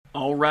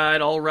All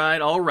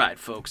right,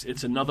 folks.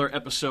 It's another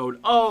episode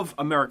of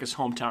America's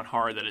Hometown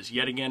Horror that is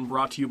yet again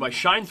brought to you by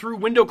Shine Through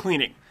Window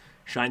Cleaning.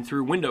 Shine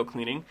Through Window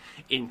Cleaning,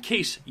 in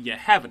case you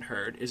haven't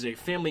heard, is a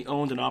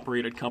family-owned and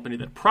operated company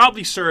that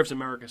proudly serves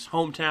America's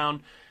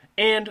hometown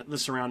and the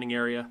surrounding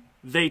area.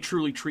 They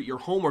truly treat your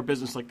home or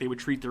business like they would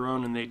treat their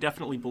own, and they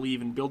definitely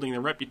believe in building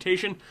their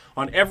reputation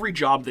on every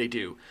job they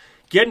do.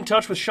 Get in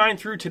touch with Shine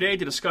Through today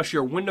to discuss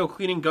your window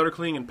cleaning, gutter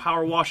cleaning, and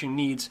power washing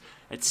needs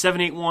at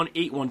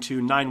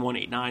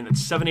 781-812-9189.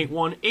 That's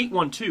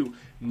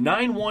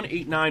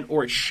 781-812-9189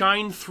 or at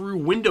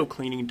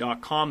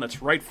shinethroughwindowcleaning.com.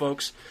 That's right,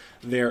 folks.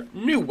 Their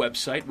new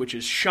website, which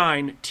is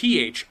Shine,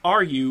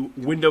 T-H-R-U,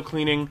 Window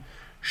Cleaning,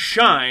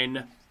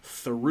 Shine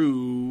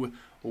Through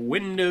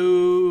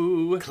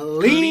Window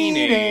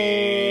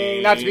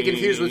Cleaning. Not to be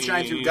confused with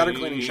Shine Through Gutter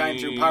Cleaning, Shine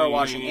Through Power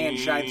Washing, and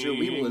Shine Through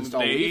We Will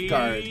Install Leaf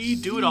Guards. They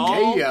do it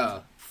all, yeah.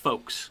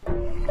 Folks.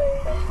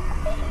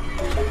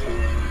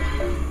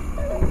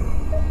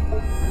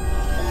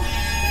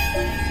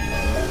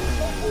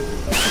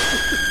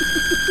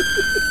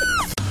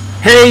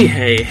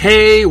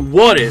 Hey,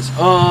 what is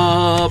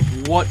up?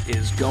 What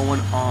is going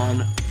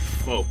on,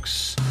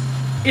 folks?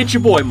 It's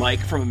your boy Mike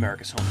from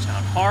America's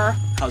Hometown Horror.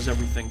 How's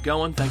everything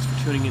going? Thanks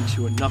for tuning in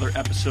to another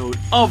episode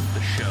of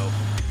the show.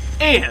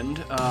 And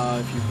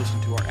if you've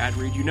listened to our ad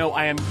read, you know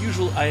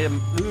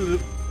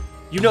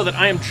that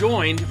I am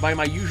joined by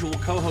my usual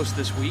co-host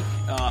this week.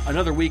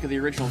 Another week of the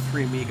original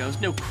Three Amigos.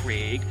 No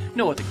Craig,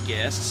 no other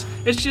guests.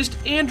 It's just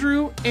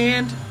Andrew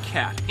and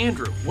Kat.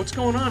 Andrew, what's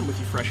going on with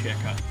your fresh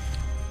haircut?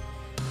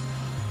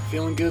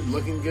 Feeling good,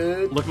 looking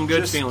good. Looking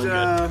good, just, feeling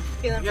good.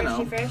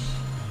 Feeling fresh?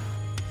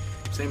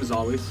 Same as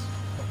always.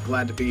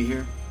 Glad to be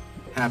here.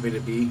 Happy to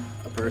be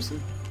a person.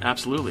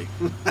 Absolutely.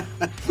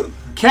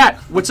 Kat,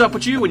 what's up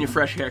with you and your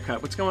fresh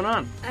haircut? What's going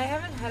on? I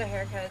haven't had a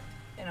haircut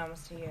in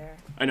almost a year.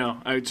 I know.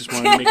 I just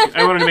wanted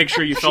to make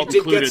sure you felt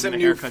included in the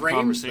haircut frames,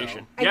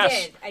 conversation. I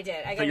yes. did. I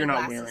got that you're new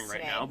not glasses wearing right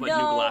today. now, but no,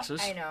 new glasses.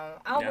 I know.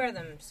 I'll wear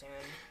them soon.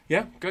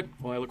 Yeah, good.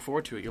 Well, I look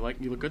forward to it. You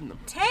look good in them.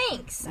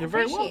 Thanks. You're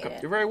very welcome.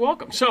 It. You're very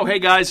welcome. So, hey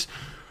guys,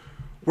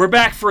 we're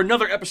back for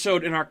another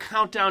episode in our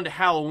countdown to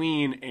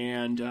Halloween,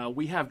 and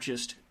we have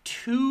just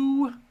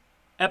 2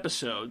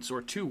 episodes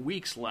or 2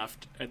 weeks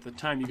left at the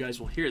time you guys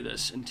will hear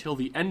this until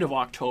the end of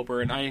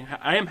October, and I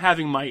am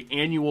having my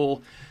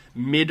annual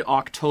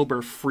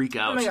mid-October freak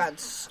out. Oh my God,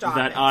 stop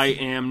that it. I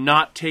am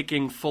not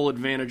taking full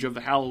advantage of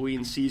the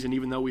Halloween season,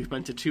 even though we've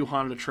been to 2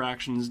 haunted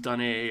attractions, done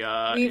a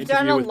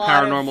interview with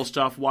paranormal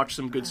stuff, watched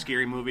some good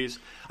scary movies.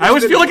 I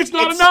always feel like it's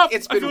not enough.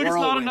 It's been like it's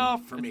not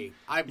enough for me.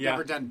 I've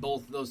never done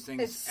both of those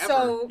things It's ever.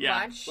 so Yeah.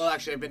 much. Well,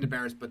 actually, I've been to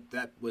Barrett's, but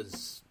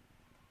it's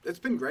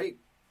been great.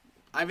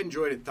 I've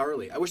enjoyed it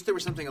thoroughly. I wish there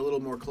was something a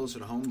little more closer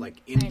to home, like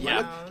in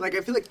Plymouth. Like,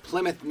 I feel like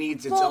Plymouth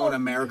needs its own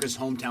America's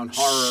Hometown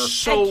Horror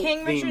So At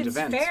King themed Richard's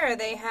event. Fair,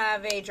 they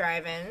have a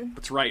drive-in.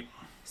 That's right.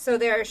 So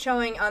they're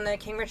showing on the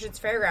King Richard's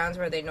Fairgrounds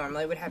where they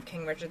normally would have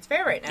King Richard's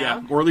Fair right now.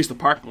 Yeah, or at least the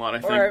parking lot, I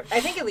think. Or I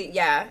think at least,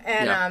 yeah.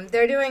 And Yeah.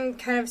 they're doing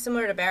kind of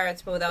similar to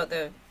Barrett's, but without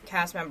the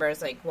cast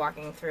members like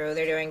walking through.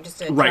 They're doing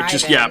just a Right,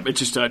 drive-in it's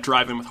just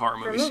drive-in with horror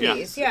for movies.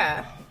 movies.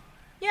 Yeah.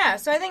 Yeah,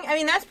 so I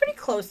mean that's pretty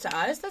close to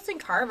us. That's in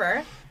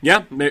Carver.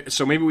 Yeah,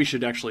 so maybe we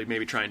should actually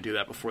try and do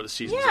that before the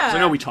season's up. 'Cause I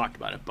know we talked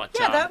about it, but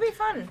Yeah, that would be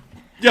fun.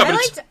 yeah, I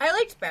but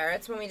liked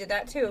Barrett's when we did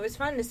that too. It was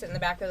fun to sit in the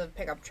back of the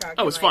pickup truck.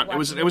 it was and, fun. It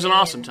was an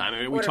awesome time.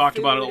 I mean, we talked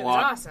about it a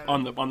lot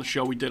on the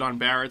show we did on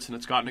Barrett's, and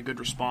it's gotten a good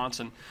response.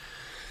 And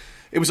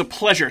it was a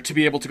pleasure to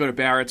be able to go to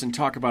Barrett's and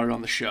talk about it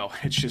on the show.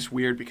 It's just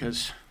weird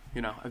because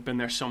I've been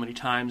there so many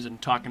times,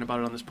 and talking about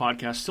it on this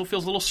podcast still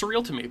feels a little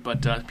surreal to me.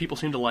 But people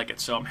seem to like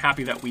it, so I'm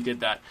happy that we did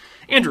that.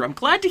 Andrew, I'm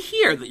glad to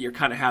hear that you're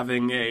kind of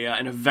having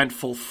an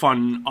eventful,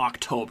 fun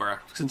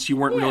October, since you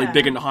weren't really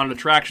big into haunted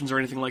attractions or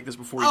anything like this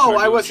before you started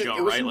doing the show,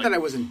 It wasn't right? that I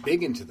wasn't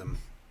big into them.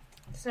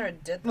 Just never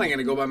did I'm not going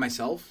to go by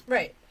myself.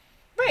 Right.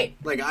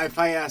 Like, if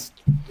I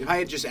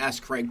had just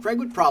asked Craig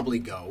would probably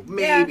go.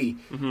 Maybe.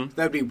 Yeah. Mm-hmm.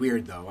 That'd be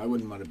weird, though. I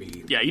wouldn't want to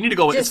be... Yeah, you need to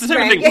go with... Just It's the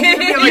same thing.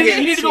 Craig.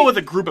 You need to go with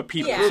a group of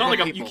people. Yeah. It's not like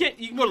Group of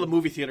you can go to the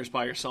movie theaters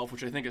by yourself,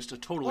 which I think is a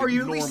totally Or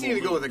you at normal least need to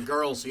go move. with a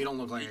girl so you don't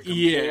look like a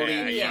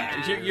complete...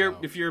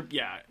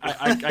 Yeah.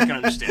 I can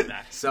understand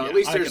that. So Yeah, at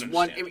least I there's can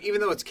one... understand.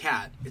 Even though it's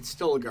Kat, it's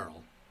still a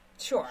girl.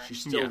 Sure.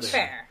 She's still Yes.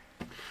 there. Fair.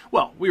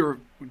 Well, we were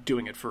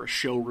doing it for a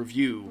show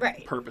review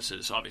Right.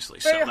 purposes, obviously.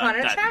 For So your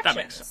haunted that attractions.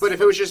 makes sense. But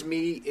if it was just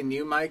me and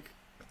you, Mike,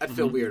 I'd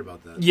feel weird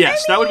about that.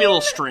 Yes, that would be a little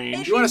it'd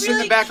strange. You want to sit in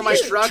the back of my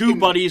cute. truck Two and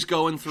buddies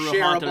going through a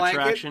share a haunted blanket?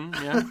 attraction.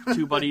 Yeah,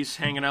 2 buddies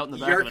hanging out in the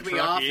back of yerk the me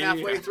truck. off Yeah.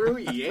 halfway through?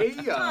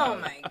 Yeah. Oh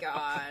my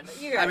God.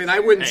 You I guys mean, I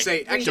are wouldn't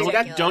say... Hey, Actually,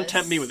 don't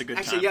tempt me with a good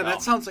time. Actually, yeah, pal.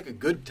 that sounds like a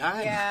good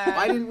time. Yeah.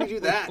 Why didn't we do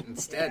that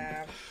instead?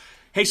 Yeah.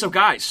 Hey, so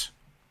guys,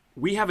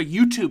 we have a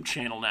YouTube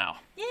channel now.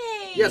 Yay.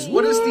 Yes,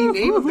 what is the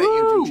name of that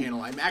YouTube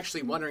channel? I'm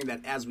actually wondering that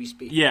as we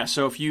speak. Yeah,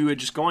 so if you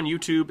just go on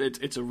YouTube,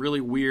 it's a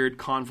really weird,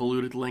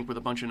 convoluted link with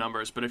a bunch of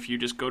numbers. But if you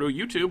just go to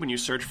YouTube and you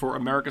search for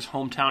America's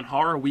Hometown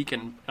Horror,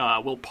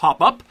 we'll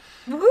pop up.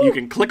 Woohoo. You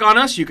can click on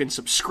us, you can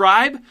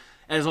subscribe,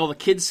 as all the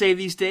kids say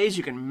these days,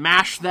 you can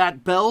mash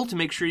that bell to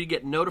make sure you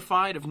get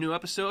notified of new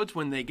episodes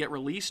when they get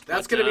released.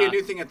 That's going to be a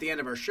new thing at the end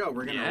of our show.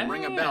 We're going to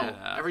ring a bell.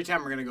 Every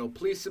time we're going to go,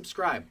 please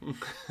subscribe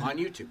on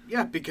YouTube.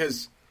 Yeah,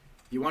 because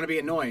you want to be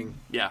annoying.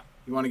 Yeah.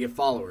 You want to get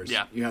followers.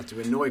 Yeah. You have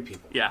to annoy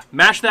people. Yeah.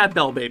 Mash that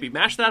bell, baby.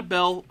 Mash that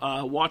bell.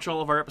 Watch all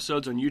of our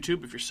episodes on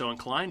YouTube if you're so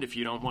inclined. If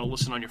you don't want to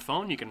listen on your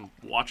phone, you can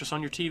watch us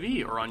on your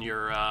TV or on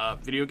your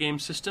video game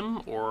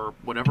system or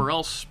whatever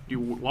else you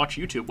watch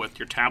YouTube with.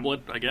 Your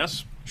tablet, I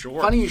guess.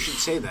 Sure. Funny you should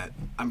say that.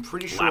 I'm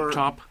pretty sure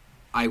Laptop.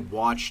 I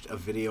watched a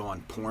video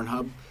on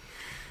Pornhub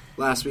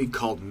last week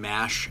called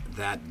Mash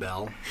That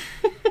Bell.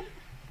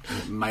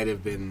 It might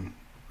have been...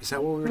 Is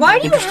that what we were Why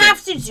do you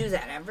have to do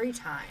that every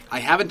time?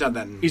 I haven't done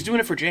that. He's doing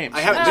it for James.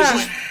 I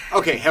haven't.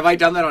 Okay, have I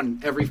done that on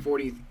every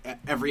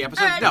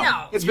episode?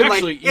 No. It's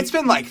been it's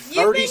been like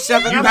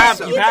 37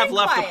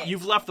 episodes.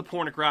 You've left the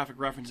pornographic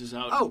references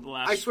out. Oh, the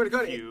last I swear to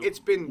God, it's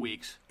been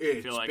weeks.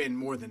 It's been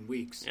more than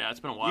weeks. Yeah, it's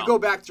been a while. You go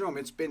back through them.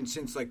 It's been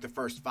since like the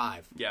first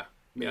 5. Yeah,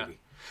 maybe. Yeah.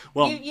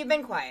 Well, you've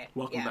been quiet.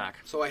 Welcome back.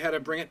 So I had to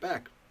bring it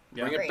back.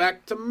 Yeah. Bring it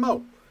back to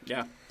Mo.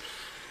 Yeah.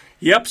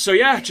 Yep, so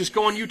yeah, just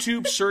go on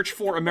YouTube, search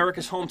for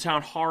America's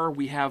Hometown Horror.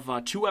 We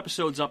have 2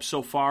 episodes up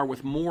so far,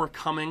 with more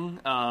coming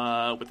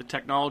with the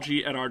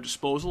technology at our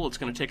disposal. It's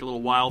going to take a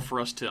little while for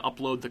us to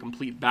upload the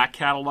complete back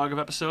catalog of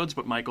episodes,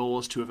 but my goal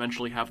is to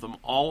eventually have them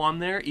all on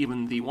there,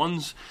 even the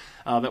ones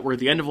that were at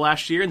the end of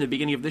last year and the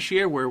beginning of this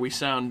year, where we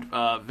sound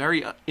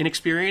very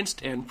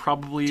inexperienced and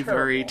probably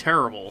very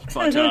terrible.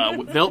 But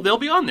they'll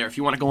be on there if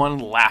you want to go on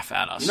and laugh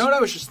at us. You know what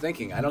I was just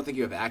thinking? I don't think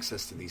you have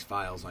access to these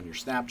files on your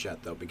Snapchat,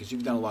 though, because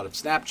you've done a lot of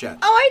Snapchat.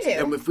 Oh, I do.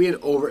 And if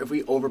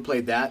we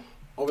overplayed that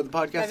over the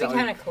podcast, that'd be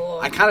kind of cool.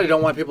 I kind of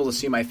don't want people to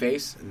see my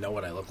face and know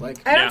what I look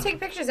like. I don't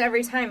take pictures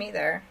every time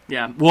either.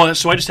 Yeah, well,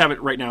 so I just have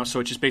it right now. So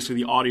it's just basically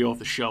the audio of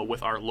the show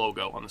with our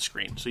logo on the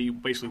screen. So you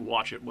basically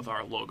watch it with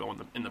our logo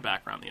in the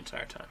background the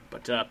entire time.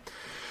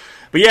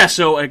 But yeah,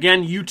 so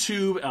again,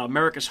 YouTube,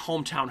 America's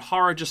Hometown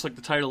Horror, just like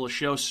the title of the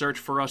show. Search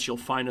for us, you'll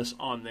find us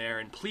on there.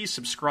 And please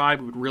subscribe.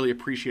 We would really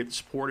appreciate the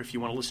support. If you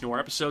want to listen to our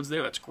episodes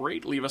there, that's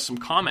great. Leave us some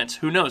comments.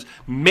 Who knows?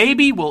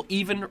 Maybe we'll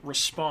even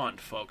respond,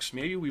 folks.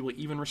 Maybe we will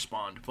even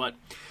respond. But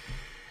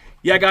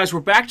yeah, guys, we're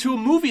back to a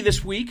movie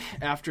this week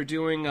after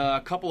doing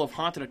a couple of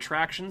haunted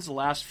attractions the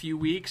last few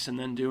weeks and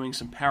then doing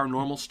some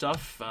paranormal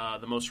stuff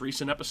the most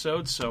recent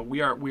episodes. So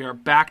we are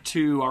back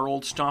to our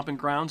old stomping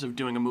grounds of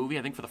doing a movie,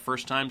 I think for the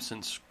first time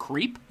since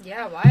Creep.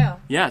 Yeah, wow.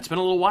 Yeah, it's been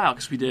a little while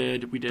because we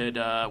did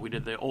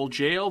the Old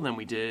Jail, then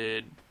we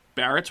did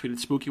Barrett's, we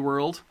did Spooky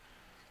World,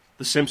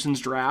 The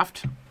Simpsons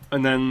Draft,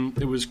 and then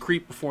it was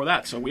Creep before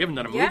that. So we haven't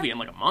done a movie in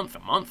like a month,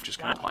 which is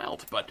kind of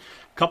wild. But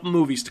a couple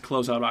movies to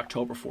close out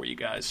October for you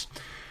guys.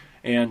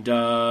 And,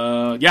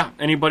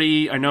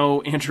 anybody, I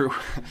know, Andrew,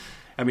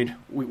 I mean,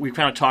 we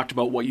kind of talked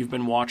about what you've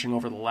been watching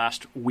over the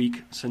last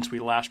week since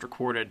we last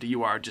recorded.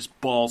 You are just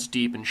balls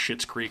deep in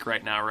Schitt's Creek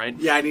right now, right?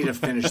 Yeah, I need to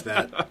finish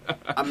that.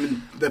 I'm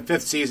in the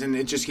 5th season.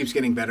 It just keeps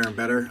getting better and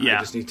better. Yeah.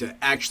 I just need to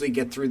actually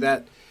get through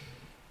that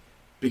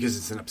because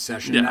it's an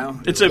obsession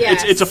now. It's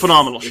a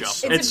phenomenal show.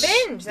 It's a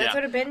binge. That's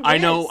what a binge is. I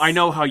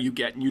know how you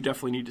get, and you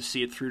definitely need to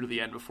see it through to the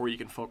end before you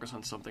can focus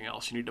on something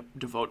else. You need to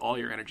devote all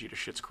your energy to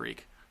Schitt's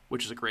Creek,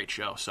 which is a great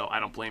show, so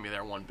I don't blame you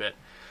there one bit.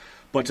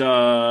 But,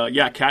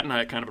 Kat and I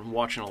have kind of been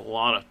watching a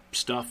lot of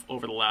stuff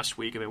over the last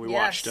week. I mean, we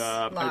watched,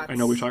 I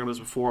know we were talking about this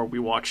before, we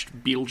watched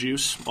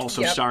Beetlejuice,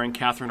 also starring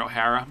Catherine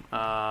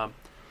O'Hara,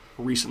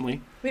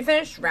 recently. We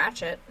finished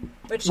Ratchet.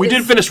 We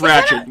did finish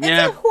Ratchet, It's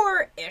a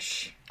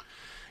horror-ish.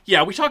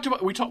 Yeah, we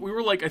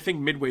were like, I think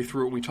midway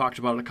through it, and we talked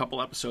about it a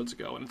couple episodes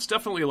ago, and it's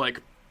definitely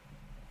like,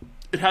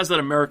 it has that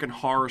American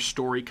Horror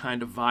Story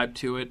kind of vibe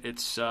to it.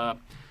 It's,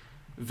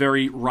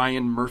 very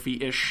Ryan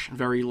Murphy-ish,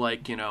 very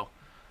like,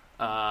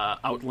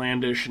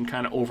 outlandish and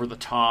kind of over the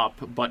top,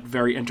 but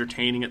very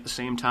entertaining at the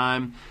same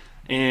time.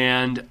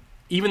 And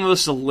even though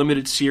this is a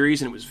limited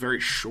series and it was very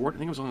short, I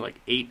think it was only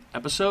like 8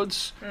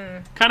 episodes,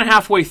 kind of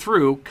halfway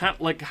through, kind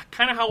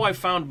of how I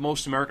found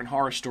most American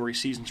Horror Story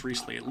seasons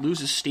recently. It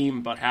loses steam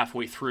about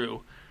halfway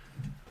through,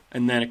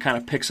 and then it kind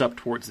of picks up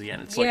towards the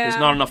end. It's like there's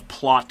not enough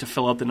plot to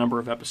fill out the number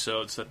of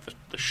episodes that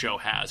the show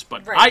has.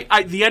 But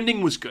the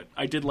ending was good.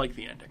 I did like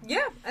the ending.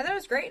 Yeah, I thought it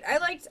was great. I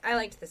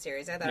liked the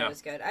series. I thought it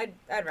was good.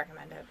 I'd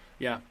recommend it.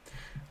 Yeah.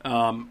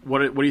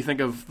 What do you think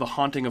of The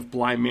Haunting of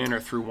Bly Manor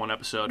through one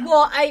episode?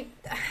 Well,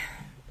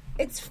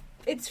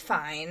 it's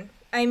fine.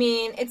 I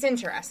mean, it's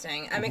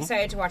interesting. I'm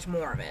excited to watch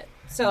more of it.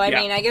 So, I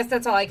mean, I guess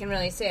that's all I can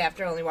really say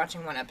after only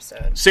watching one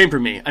episode. Same for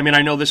me. I mean,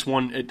 I know this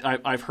one,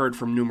 I've heard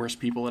from numerous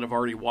people that have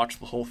already watched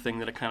the whole thing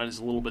that it kind of is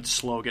a little bit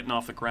slow getting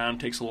off the ground.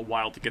 Takes a little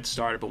while to get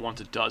started, but once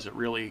it does, it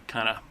really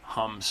kind of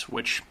hums,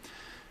 which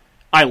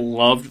I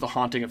loved The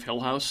Haunting of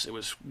Hill House. It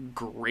was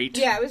great.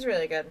 Yeah, it was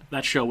really good.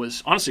 That show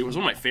was, honestly, it was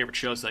one of my favorite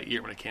shows that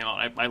year when it came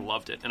out. I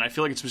loved it. And I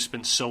feel like it's just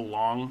been so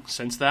long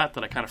since that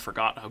I kind of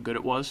forgot how good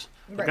it was.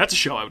 Like, that's a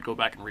show I would go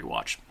back and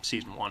rewatch,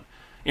 season 1.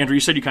 Andrew,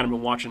 you said you kind of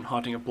been watching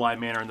Haunting of Bly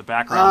Manor in the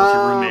background with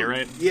your roommate,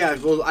 right? Yeah,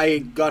 well, I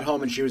got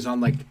home and she was on,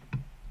 like,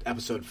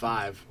 episode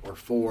 5 or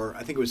 4.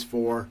 I think it was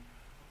 4.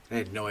 I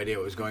had no idea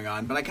what was going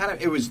on, but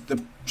it was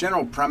the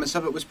general premise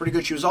of it was pretty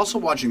good. She was also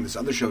watching this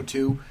other show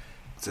too.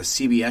 It's a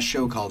CBS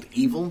show called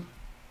Evil.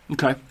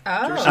 Okay. Oh.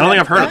 I don't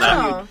think I've heard of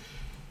that.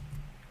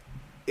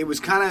 It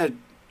was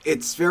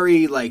it's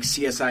very like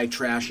CSI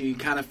trashy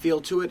kind of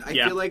feel to it, I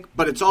feel like,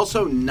 but it's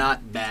also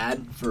not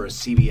bad for a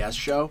CBS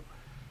show.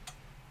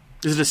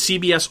 Is it a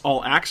CBS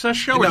All Access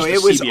show? No, or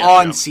it was CBS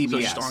on show? CBS. So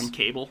it's just on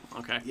cable?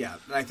 Okay. Yeah,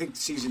 and I think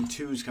season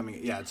 2 is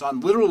coming. Yeah, it's on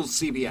literal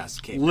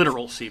CBS cable.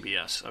 Literal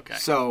CBS, okay.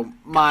 So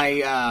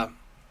my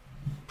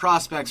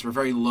prospects were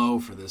very low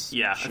for this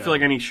show. I feel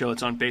like any show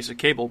that's on basic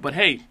cable. But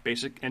hey,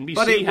 basic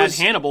NBC had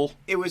Hannibal.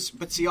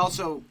 But see,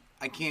 also,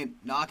 I can't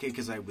knock it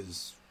because I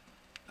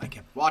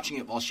kept watching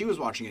it while she was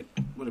watching it.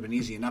 Would have been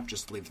easy enough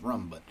just to leave the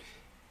room, but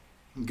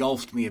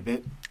engulfed me a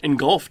bit.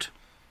 Engulfed?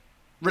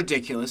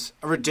 Ridiculous.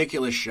 A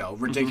ridiculous show.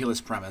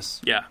 Ridiculous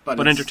premise. Yeah,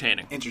 but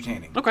entertaining.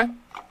 Entertaining. Okay,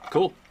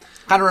 cool.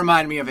 Kind of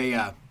reminded me of in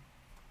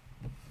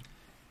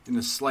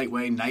a slight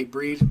way,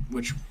 Nightbreed,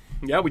 which...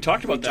 Yeah, we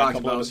talked about that a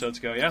couple episodes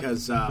ago, yeah.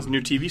 Because there's a new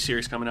TV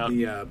series coming out.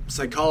 The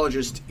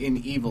psychologist in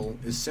Evil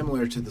is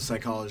similar to the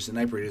psychologist in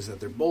Nightbreed, is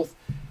that they're both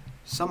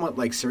somewhat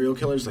like serial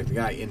killers. Like the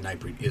guy in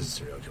Nightbreed is a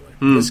serial killer.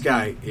 This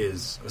guy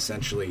is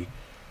essentially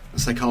a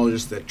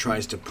psychologist that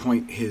tries to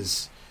point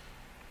his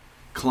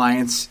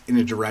clients in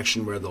a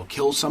direction where they'll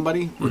kill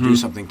somebody or do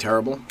something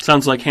terrible.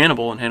 Sounds like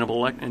Hannibal and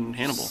Hannibal.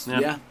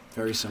 Yeah,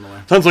 very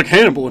similar. Sounds like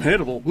Hannibal and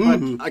Hannibal.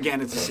 But again,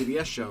 it's a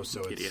CBS show,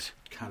 so it's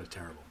kind of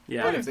terrible.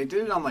 Yeah. But if they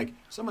did it on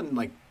someone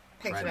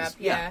picks it up,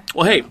 yeah.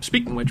 Well, hey,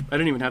 speaking of which, I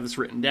didn't even have this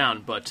written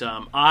down, but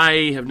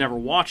I have never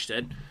watched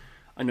it.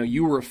 I know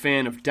you were a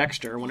fan of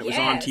Dexter when it was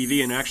on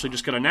TV, and it actually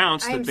just got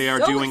announced that they are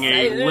doing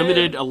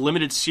a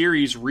limited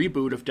series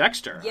reboot of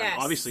Dexter. Yes.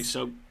 Obviously,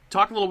 so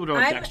talk a little bit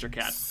about Dexter,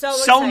 Kat.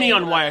 Sell me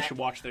on why I should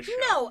watch this show.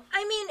 No,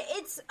 I mean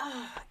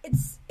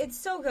it's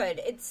so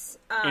good. It's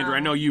Andrew, I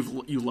know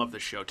you love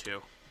this show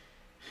too.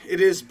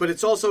 It is, but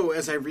it's also,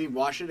 as I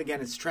rewatch it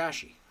again, it's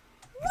trashy.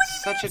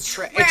 It's such a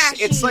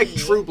trashy? It's like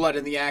True Blood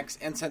in the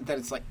accent that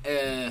it's like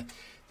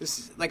this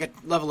is like a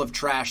level of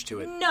trash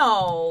to it.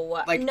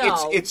 No,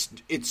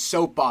 it's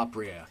soap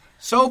opera.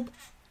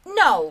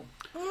 No.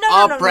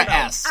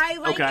 Opera-esque. I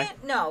like it.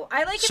 No,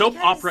 I like it soap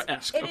because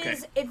opera-esque.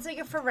 It's like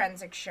a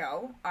forensic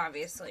show.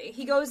 Obviously,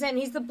 he goes in.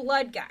 He's the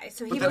blood guy,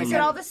 so he looks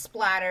at all the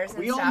splatters and stuff.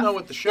 We all know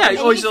what the show. Yeah, is.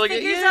 always like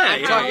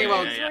I'm talking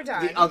about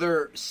the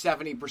other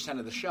 70%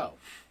 of the show.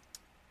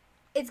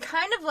 It's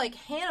kind of like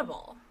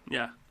Hannibal.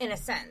 Yeah. In a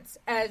sense,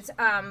 as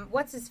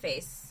what's his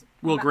face?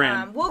 Will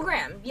Graham. Will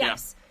Graham.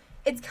 Yes.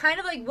 Yeah. It's kind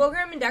of like Will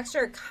Graham and Dexter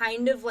are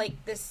kind of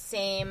like the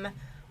same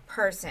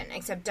person,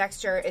 except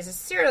Dexter is a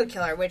serial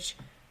killer. Which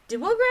did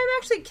Will Graham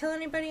actually kill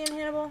anybody in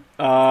Hannibal?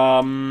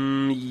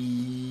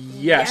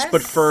 Yes,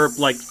 but for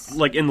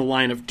like in the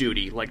line of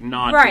duty,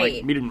 not like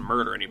he didn't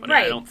murder anybody.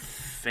 Right. I don't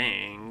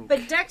think.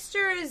 But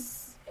Dexter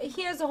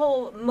he has a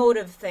whole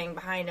motive thing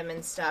behind him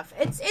and stuff.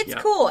 It's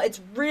cool.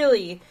 It's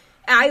really.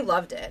 I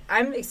loved it.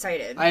 I'm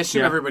excited. I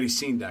assume everybody's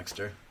seen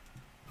Dexter.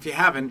 If you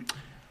haven't,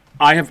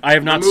 I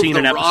have not seen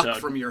an episode. Rock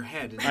from your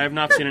head. I have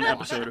not seen an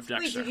episode of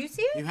Dexter. Wait, did you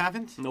see it? You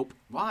haven't? Nope.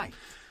 Why?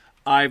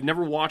 I've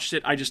never watched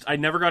it. I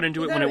never got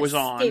into it when it was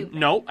on. Stupid.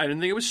 No, I didn't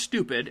think it was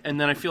stupid. And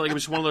then I feel like it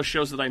was one of those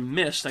shows that I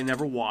missed. I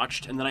never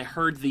watched. And then I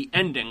heard the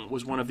ending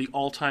was one of the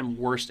all-time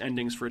worst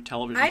endings for a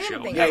television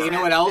show. Think you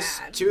know what else,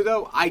 too,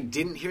 though? I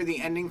didn't hear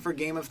the ending for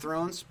Game of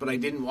Thrones, but I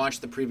didn't watch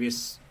the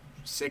previous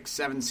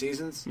 6-7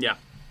 seasons. Yeah.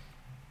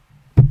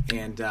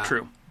 And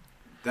true.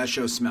 That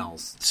show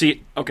smells.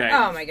 See, okay.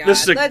 Oh my god.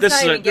 This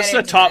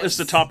is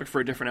a topic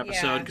for a different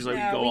episode because I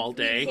could go all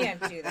day. We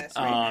can't do this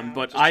right now.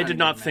 But I did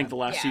not think the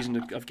last season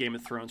of Game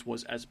of Thrones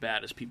was as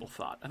bad as people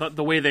thought. I thought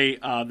the way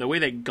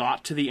they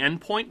got to the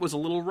end point was a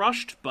little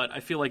rushed, but I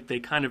feel like they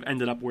kind of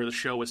ended up where the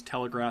show was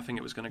telegraphing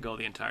it was going to go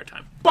the entire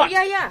time. But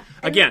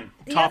again,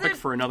 topic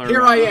for another.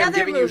 Here I am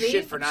giving you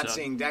shit for not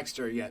seeing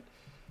Dexter yet.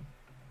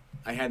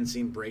 I hadn't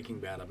seen Breaking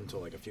Bad up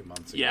until a few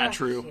months ago. Yeah,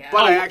 true. Yeah.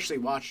 But I actually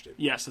watched it.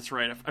 Yes, that's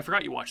right. I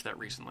forgot you watched that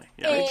recently.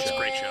 Yeah, it's a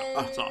great show.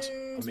 Oh, it's awesome.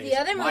 Amazing. The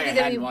other movie Why I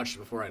hadn't watched it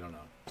before, I don't know.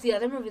 The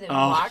other movie that we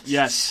watched.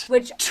 Yes.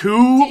 Which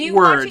 2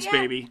 words,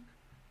 baby.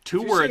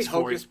 2 words for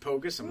Hocus you.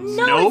 Pocus?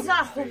 No, it's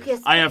not Hocus.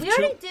 I have we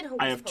already did Hocus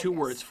I have 2 Pocus.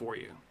 words for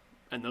you,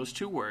 and those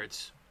 2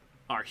 words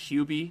are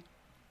Hubie.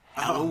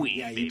 Halloween.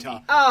 Yeah, baby. you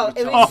talk. Oh,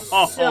 it was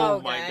so good. Oh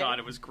my god,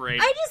 it was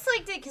great. I just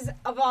liked it because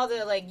of all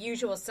the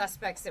usual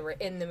suspects that were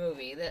in the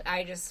movie. That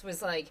I just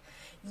was like,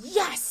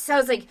 yes. I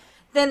was like,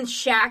 then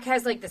Shaq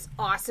has this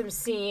awesome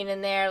scene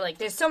in there.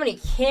 There's so many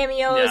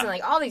cameos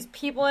and all these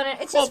people in it.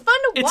 It's just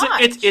fun to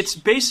watch. It's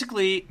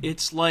basically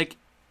like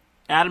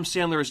Adam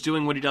Sandler is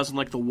doing what he does in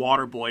The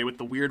Waterboy with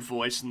the weird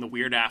voice and the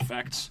weird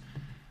affects.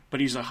 But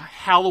he's a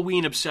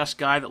Halloween-obsessed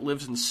guy that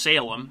lives in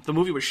Salem. The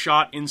movie was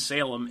shot in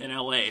Salem in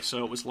L.A.,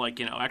 so it was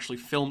actually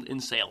filmed in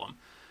Salem.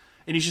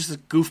 And he's just this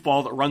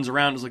goofball that runs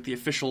around as the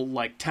official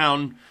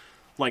town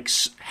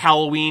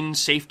Halloween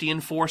safety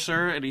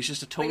enforcer, and he's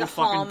just a total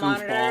fucking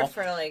goofball.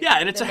 For,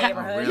 and it's the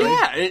neighborhood. Really?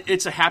 Yeah,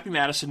 it's a Happy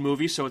Madison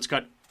movie, so it's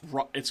got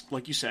it's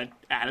like you said,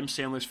 Adam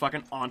Sandler's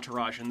fucking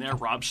entourage in there.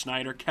 Rob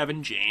Schneider,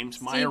 Kevin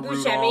James, Maya Buscemi.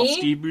 Rudolph,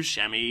 Steve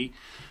Buscemi,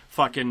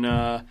 fucking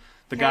the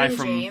guy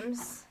from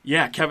James.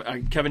 Yeah,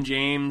 Kevin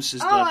James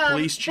is Oh, the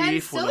police Ben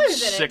chief with a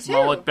Stiller's in it, sick too.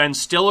 mullet. Ben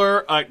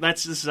Stiller.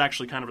 This is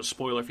actually kind of a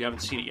spoiler if you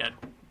haven't seen it yet.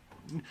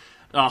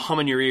 Hum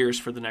in your ears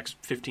for the next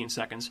 15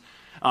 seconds.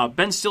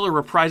 Ben Stiller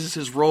reprises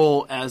his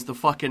role as the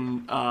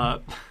fucking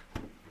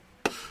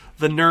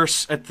the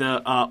nurse at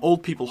the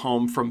old people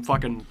home from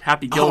fucking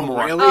Happy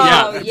Gilmore. really? Oh,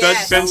 Yeah,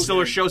 yes. Ben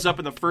Stiller shows up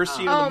in the first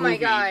scene of Oh the my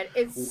movie god,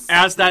 it's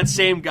as that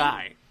same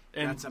guy.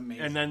 And, That's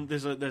amazing. And then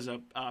there's a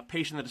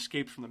patient that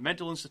escapes from the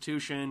mental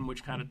institution,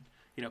 which kind of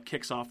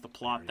kicks off the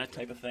plot, that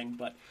type of thing.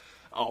 But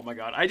oh my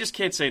god, I just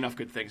can't say enough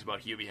good things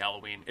about Hubie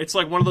Halloween. It's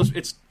like one of those.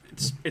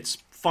 It's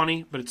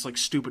funny, but it's like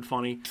stupid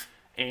funny,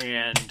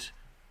 and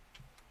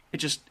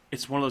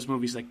it's one of those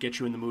movies that get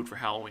you in the mood for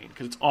Halloween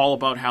because it's all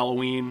about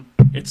Halloween.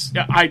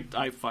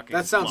 I fucking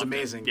That sounds loved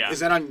amazing. It. Yeah. Is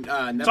that on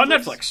Netflix? It's on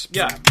Netflix.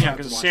 Yeah, I'll have to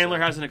because watch Sandler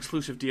that. has an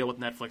exclusive deal with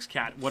Netflix.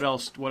 Cat. What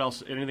else?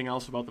 Anything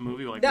else about the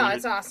movie? Like, no, what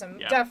it's did- awesome.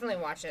 Yeah.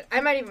 Definitely watch it.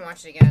 I might even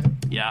watch it again.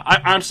 Yeah,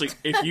 I honestly,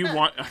 if you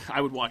want,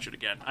 I would watch it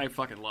again. I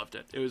fucking loved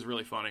it. It was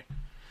really funny.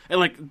 And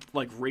like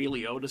Ray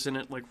Liotta's in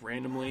it, like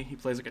randomly. He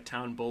plays like a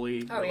town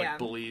bully. Oh, or, yeah. like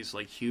bullies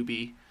like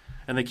Hubie.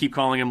 And they keep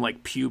calling him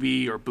like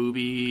Puby or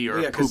Booby or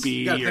Yeah, 'cause Poopy.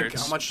 you gotta or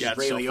think how much yeah, is it's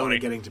Ray so Liotta funny.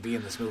 getting to be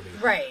in this movie?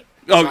 Right.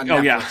 It's on Oh,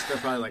 Netflix. yeah. They're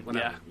probably like,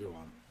 whatever Yeah. you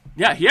want.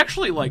 Yeah, he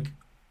actually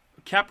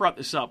Kat brought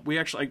this up. We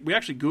actually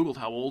Googled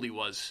how old he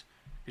was.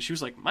 And she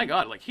was like, my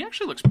God, like he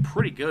actually looks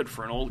pretty good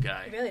for an old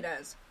guy. It really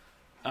does.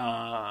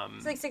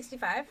 It's like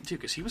 65. Dude,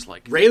 because he was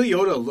like... Ray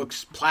Liotta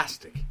looks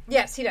plastic.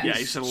 Yes, he does. Yeah,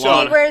 he's had a So- lot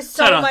He of... wears he's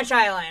so had a- much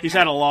eyeliner. He's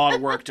had a lot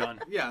of work done.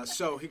 Yeah,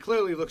 so he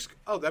clearly looks.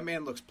 Oh, that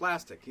man looks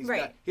plastic.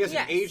 Right. He hasn't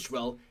Yes. aged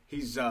well.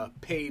 He's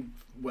paid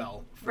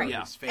well for Right.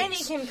 his face. And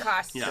he can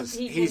cost. Yeah.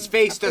 His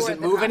face doesn't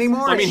move costume.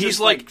 anymore. I mean, It's he's just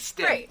like-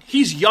 stiff. Right.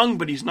 He's young,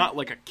 but he's not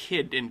like a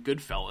kid in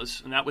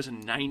Goodfellas, and that was in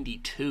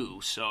 '92.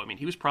 So I mean,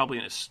 he was probably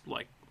in his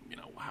like,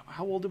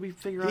 how old did we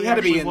figure out? He had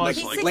to be in was?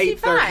 like He's late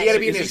 65. 30s. He had to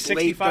be in Is he his late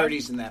 65?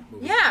 30s in that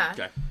movie. Yeah.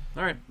 Okay,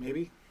 all right,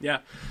 Maybe yeah,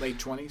 late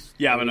 20s.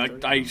 yeah, early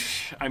but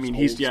 30s. I mean,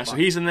 It's he's old so spot.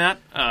 he's in that.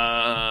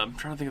 I'm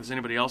trying to think if there's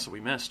anybody else that we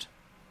missed.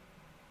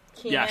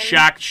 Keenan. Yeah,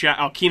 Shaq.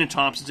 Oh, Kenan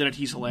Thompson's in it.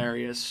 He's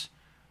hilarious.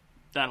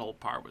 That whole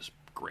part was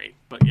great.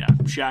 But yeah,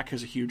 Shaq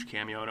has a huge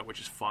cameo in it, which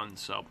is fun.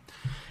 So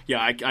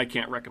yeah, I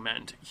can't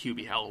recommend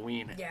Hubie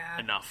Halloween Yeah.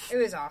 enough. It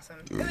was awesome.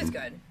 It was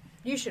good.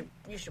 You should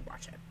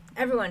watch it.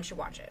 Everyone should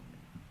watch it.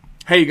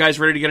 Hey, you guys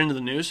ready to get into the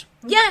news?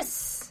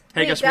 Yes.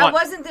 Hey, Wait, guess that what?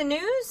 wasn't the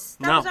news?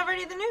 That No. was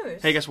already the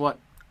news. Hey, guess what?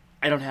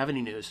 I don't have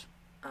any news.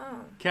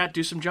 Oh. Kat,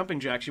 do some jumping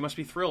jacks. You must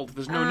be thrilled.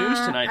 There's no news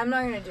tonight. I'm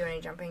not going to do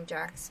any jumping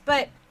jacks,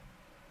 but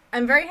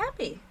I'm very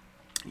happy.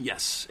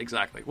 Yes,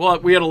 exactly. Well,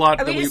 we had a lot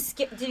Are that we we just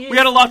skip? Did you we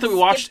had a lot that we skip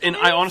watched, the and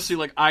I news?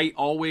 honestly I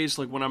always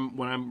when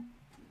I'm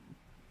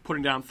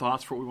putting down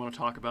thoughts for what we want to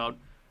talk about,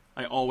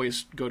 I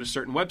always go to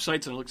certain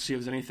websites and look to see if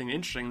there's anything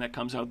interesting that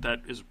comes out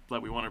that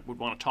we would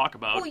want to talk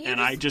about. Well, you and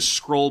just- I just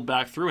scrolled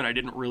back through and I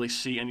didn't really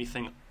see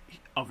anything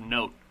of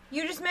note.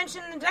 You just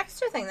mentioned the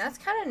Dexter thing. That's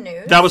kind of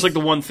news. That was like the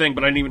one thing,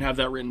 but I didn't even have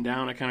that written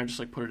down. I kind of just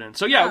like put it in.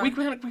 So yeah, Oh. we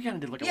kind of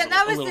did like a Yeah, little,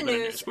 that was a little the bit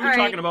of news. news. We were All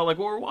talking right. about like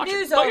what we're watching.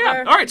 News Oh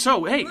yeah, over. all right.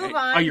 So hey, Move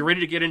are on. you ready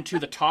to get into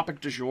the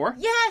topic du jour?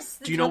 Yes.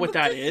 the Do you know what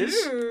topic that du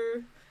is? jour.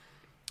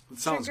 It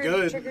sounds Trick or-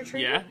 good. Trick or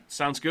treat? Yeah,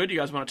 sounds good. You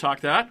guys want to talk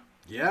that?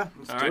 Yeah,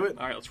 let's All do right, it.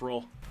 all right, let's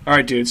roll. All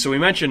right, dude. So we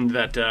mentioned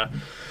that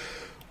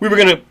we were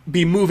going to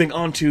be moving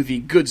on to the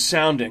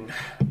good-sounding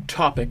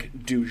topic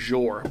du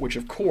jour, which,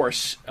 of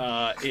course,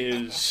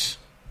 is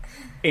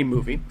a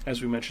movie,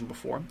 as we mentioned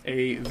before,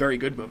 a very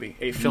good movie,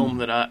 a film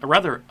that,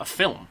 a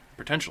film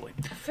potentially,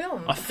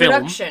 Film. A film.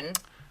 Production.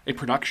 a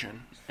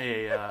production,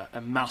 a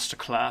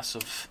masterclass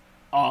of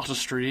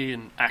artistry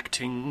and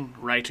acting,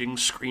 writing,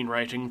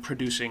 screenwriting,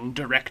 producing,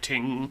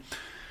 directing,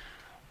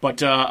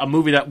 but a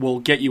movie that will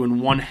get you in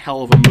one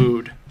hell of a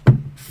mood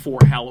for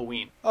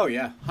Halloween. Oh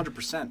yeah,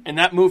 100%. And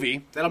that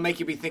movie That'll make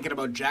you be thinking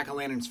about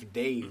jack-o'-lanterns for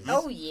days.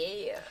 Oh,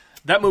 yeah.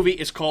 That movie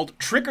is called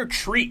Trick or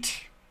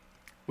Treat,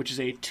 which is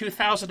a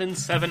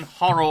 2007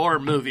 horror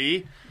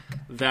movie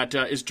that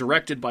is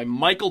directed by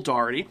Michael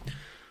Dougherty,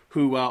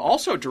 who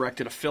also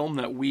directed a film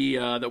that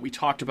we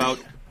talked about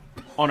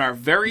on our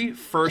very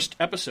first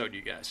episode,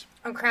 you guys.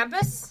 On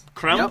Krampus?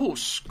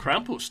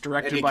 Krampus, And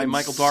directed you by can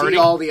Michael see Dougherty.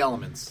 all the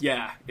elements.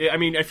 Yeah, I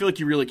mean, I feel like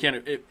you really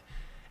can.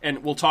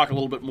 And we'll talk a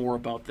little bit more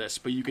about this,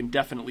 but you can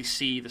definitely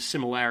see the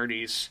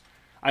similarities.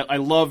 I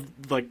love,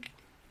 like,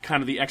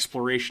 kind of the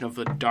exploration of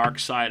the dark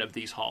side of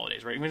these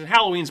holidays, right? I mean,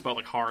 Halloween's about,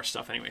 like, horror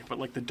stuff anyway, but,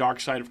 like, the dark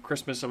side of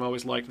Christmas I've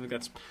always liked. I think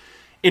that's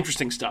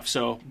interesting stuff.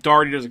 So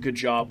Dougherty does a good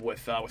job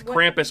with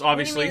Krampus, obviously. What do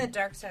you mean the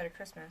dark side of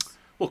Christmas?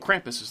 Well,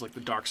 Krampus is, like, the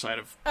dark side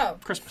of Oh,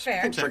 Christmas.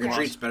 fair. Santa Trick or Claus.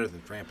 treat's better than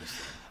Krampus.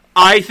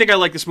 I think I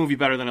like this movie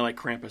better than I like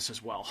Krampus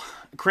as well.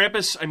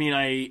 Krampus, I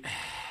mean,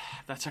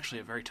 that's actually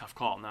a very tough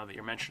call now that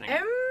you're mentioning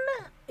it.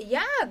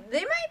 Yeah,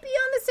 they might be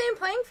on the same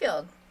playing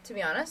field, to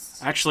be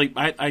honest. Actually,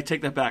 I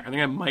take that back. I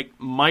think I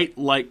might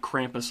like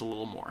Krampus a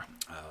little more.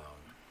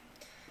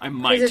 I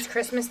might. Because it's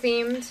Christmas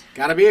themed.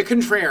 Gotta be a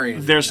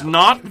contrarian. There's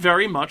not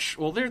very much.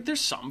 Well,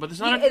 there's some, but there's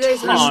not a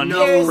There's ton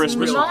no of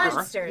Christmas horror.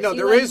 monsters. No, You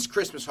there like- is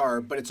Christmas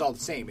horror, but it's all the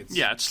same. It's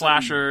Yeah, it's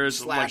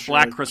slashers, like slasher,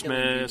 Black killing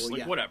Christmas, people, like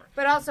yeah. whatever.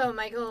 But also,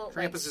 Michael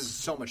Krampus is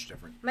so much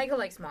different.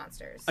 likes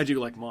monsters. I do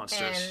like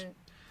monsters. And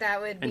that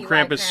would be And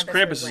why Krampus is would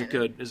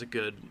win. a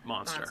good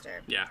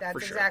monster. Yeah, That's for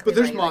sure. exactly But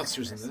there's why you like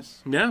monsters in Krampus.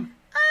 this. Yeah,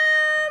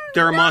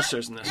 there are Not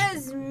monsters in this.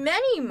 As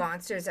many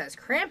monsters as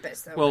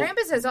Krampus, though. Well,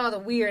 Krampus has all the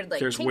weird, like,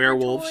 There's Tinker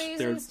werewolves. toys and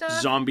There's stuff.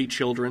 zombie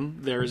children.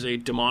 There's a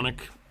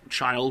demonic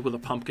child with a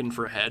pumpkin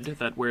for a head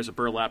that wears a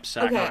burlap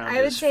sack Okay, around I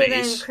would his say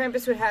face. then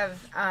Krampus would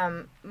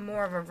have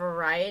more of a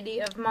variety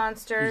of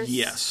monsters.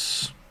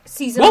 Yes.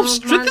 Seasonal Well,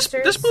 monsters.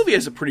 this movie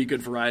has a pretty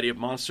good variety of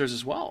monsters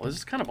as well. This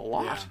is kind of a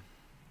lot, Yeah.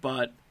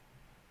 but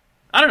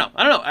I don't know.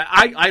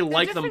 I They're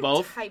like them different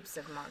both. types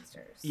of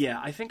monsters. Yeah,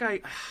 I think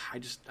I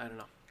don't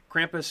know.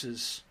 Krampus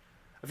is.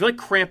 I feel like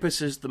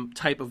Krampus is the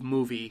type of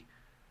movie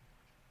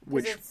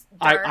which it's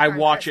dark I on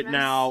watch it Christmas?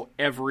 now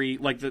every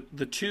like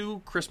the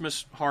two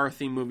Christmas horror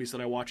theme movies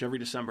that I watch every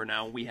December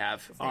now we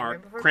have are Nightmare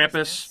Before Krampus.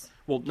 Christmas.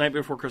 Well, Night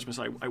Before Christmas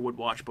I would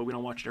watch, but we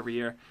don't watch it every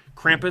year.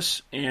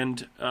 Krampus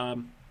and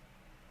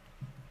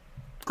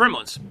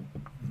Gremlins,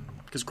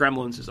 because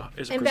Gremlins is a And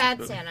Christmas Bad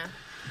movie. Santa.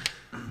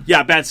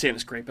 Yeah, Bad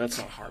Santa's great. But that's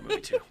a horror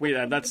movie too.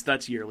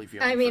 That's yearly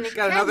viewing. I mean, for it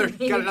sure.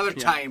 Got another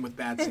tie-in with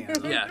Bad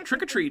Santa. Yeah,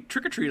 Trick or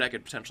Treat. I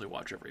could potentially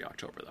watch every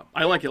October though.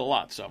 I like it a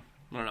lot, so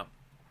I don't know.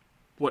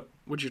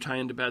 What's your tie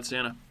into Bad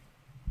Santa?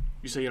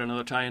 You say you had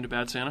another tie into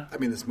Bad Santa? I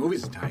mean, this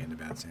movie's a tie-in to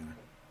Bad Santa.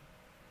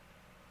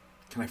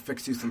 Can I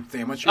fix you some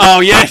sandwiches?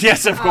 Oh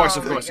yes, of course, Oh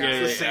of my course. God. Yeah.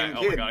 It's the same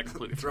Oh my kid. god, I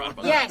completely forgot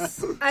about that.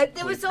 Yes.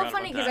 It was so forgot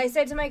funny about because that. I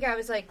said to Mike, I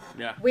was like,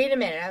 Yeah. wait a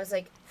minute. I was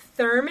like,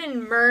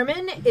 Thurman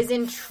Merman is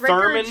in Trick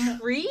or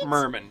Treat?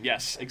 Merman.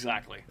 Yes,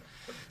 exactly.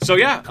 So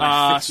yeah,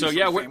 fix you some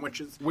we're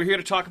sandwiches? here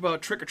to talk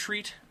about Trick or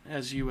Treat,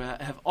 as you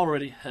have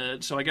already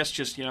heard. So I guess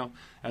just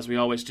as we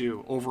always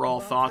do, overall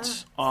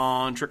thoughts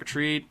on Trick or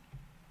Treat.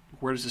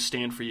 Where does this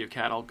stand for you,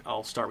 Kat?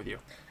 I'll start with you.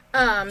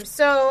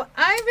 So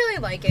I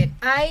really like it.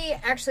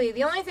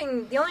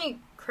 The only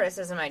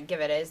criticism I'd give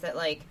it is that,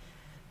 like,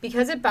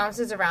 because it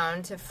bounces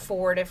around to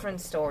 4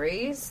 different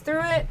stories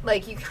through it,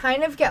 like, you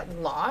kind of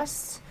get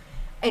lost,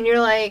 and you're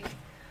like,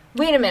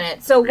 wait a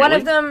minute. So one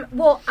of Really? them,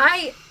 well,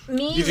 You do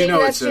maybe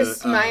know that's it's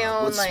just my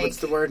own, what's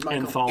the word,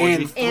 Michael?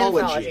 Anthology.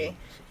 Anthology.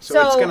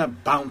 So it's gonna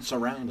bounce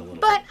around a little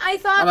But bit. I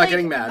thought, I'm not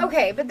getting mad.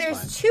 Okay, but It's there's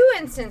fine. 2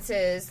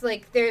 instances.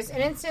 Like, there's an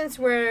instance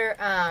where,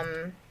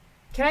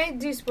 can I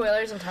do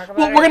spoilers and talk about it?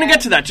 Well, we're gonna yet?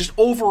 get to that. Just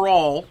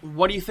overall,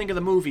 what do you think of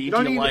the movie? We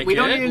don't do you need, like we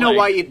don't it? need to know Like-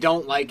 why you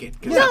don't like it.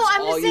 'cause No, that's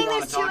I'm all just you saying wanna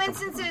there's 2 talk about.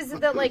 instances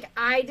that, like,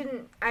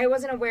 I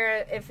wasn't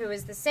aware if it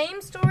was the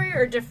same story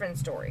or different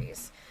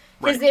stories.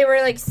 Because Right. they were,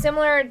 like,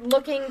 similar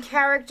looking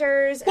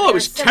characters. and Well, they it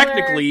was were similar-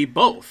 technically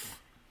both.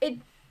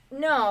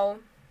 No.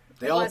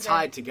 They it all wasn't.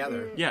 tied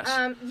together. Yes.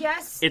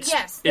 Yes. It's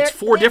yes. it's they're-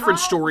 4 they different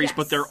all- stories, yes.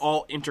 but they're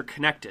all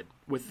interconnected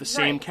with the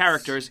same Right.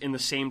 characters in the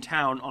same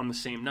town on the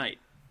same night.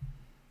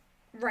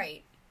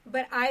 Right.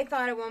 But I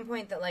thought at one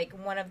point that, like,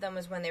 one of them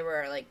was when they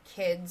were, like,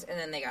 kids and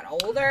then they got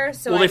older.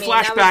 So Well, I they mean,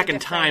 flash that was back a in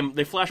different- time.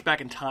 They flash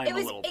back in time It a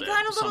little bit.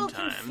 got a little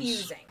sometimes.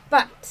 confusing.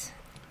 But,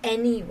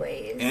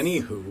 anyways.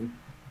 Anywho,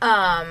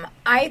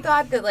 I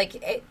thought that, like,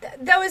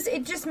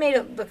 it just made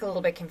it look a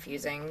little bit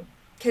confusing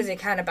because it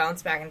kind of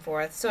bounced back and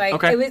forth. So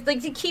Okay. it was,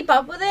 like, to keep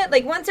up with it,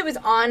 like, once it was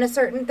on a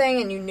certain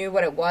thing and you knew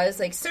what it was,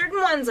 like,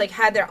 certain ones, like,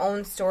 had their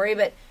own story,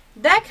 but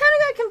that kind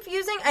of got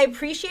confusing. I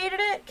appreciated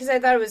it because I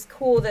thought it was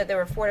cool that there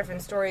were 4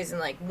 different stories in,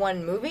 like,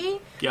 one movie.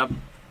 Yep.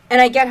 And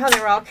I get how they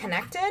were all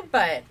connected,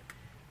 but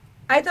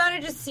I thought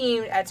it just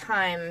seemed, at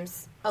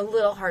times, a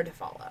little hard to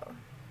follow.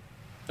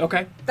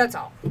 Okay. That's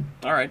all.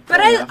 All right. But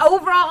Fair enough.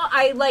 overall,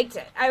 I liked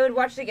it. I would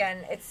watch it again.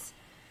 It's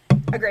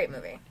a great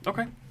movie.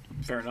 Okay.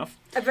 Fair enough.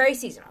 Very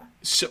seasonal.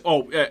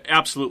 So,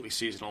 absolutely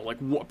seasonal. Like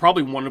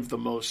probably one of the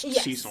most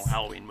Yes. seasonal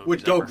Halloween movies.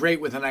 would go ever. great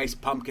with a nice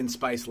pumpkin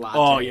spice latte.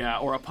 Oh yeah,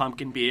 or a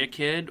pumpkin beer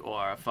kid,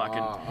 or a fucking.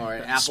 Or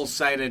an apple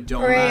cider Or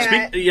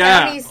donut. a Yeah.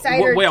 Abby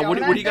cider What do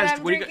donut you guys? that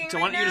I'm What do you drinking guys? Why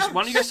don't you right just? now?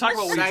 Why don't you guys talk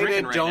about what you're Cider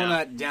drinking right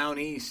now? donut down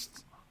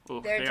east. Oh,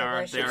 They're they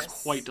are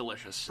delicious. quite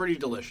delicious. Pretty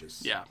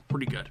delicious. Yeah,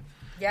 pretty good.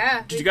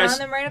 Yeah, we you guys-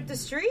 found them right up the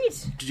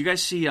street. Did you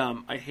guys see?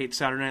 I hate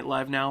Saturday Night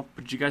Live now,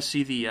 but did you guys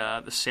see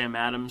the Sam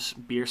Adams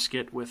beer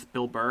skit with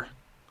Bill Burr?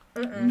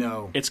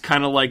 No. It's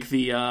kind of like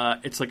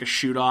it's like a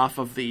shoot off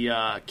of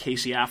the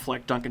Casey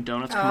Affleck Dunkin'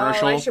 Donuts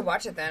commercial. Oh, I should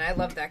watch it then. I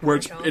love that where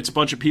commercial. it's a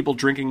bunch of people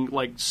drinking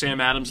like Sam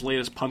Adams'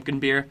 latest pumpkin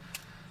beer,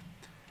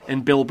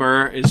 and Bill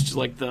Burr is just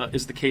like the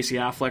Casey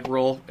Affleck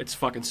role. It's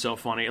fucking so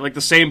funny. Like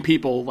the same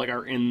people like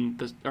are in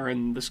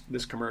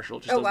this commercial.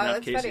 Just doesn't wow, have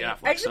that's Casey funny. I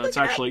Affleck, should so look it's it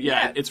up, actually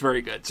yeah. it's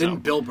very good. So.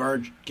 Didn't Bill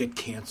Burr get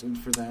canceled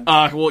for that?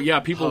 Well, yeah,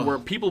 people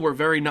were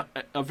very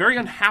very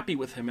unhappy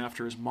with him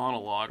after his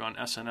monologue on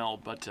SNL.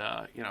 But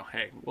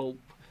hey, well,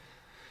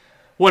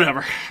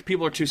 whatever.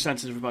 People are too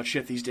sensitive about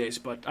shit these days.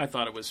 But I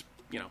thought it was,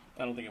 I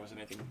don't think it was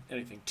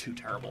anything too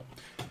terrible.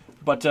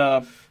 But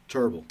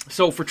Terrible.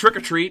 so for Trick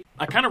or Treat,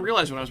 I kind of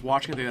realized when I was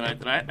watching it the other night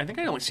that I think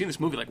I'd only seen this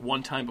movie like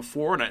one time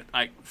before, and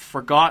I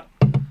forgot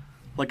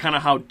Like, kind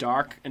of how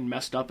dark and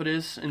messed up it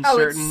is in Oh,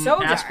 certain it's so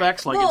dark.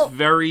 aspects. Like, Well, it's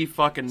very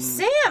fucking...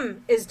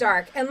 Sam is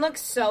dark and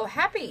looks so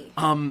happy.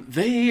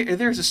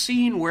 There's a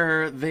scene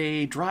where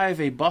they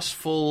drive a bus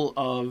full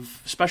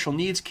of special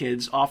needs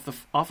kids off a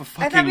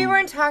fucking I thought we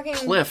weren't talking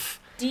cliff.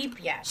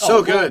 deep yet.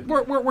 So good.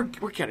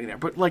 We're getting there,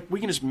 but like we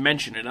can just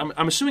mention it.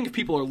 I'm assuming if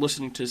people are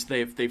listening to this,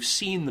 they've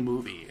seen the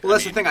movie. Well,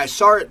 that's the thing. I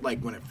saw it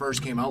like when it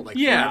first came out, like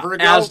forever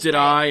ago. as did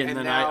I, and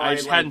then now I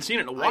just like, hadn't seen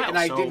it in a while. and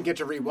I so- didn't get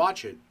to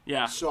rewatch it.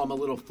 Yeah. So I'm a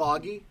little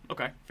foggy,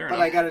 Okay, fair but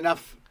enough. I got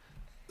enough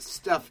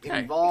stuff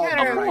involved. You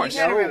gotta that I course.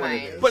 know what it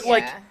remind. is. But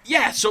like,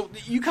 Yeah. so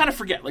you kind of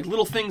forget like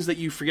little things that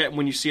you forget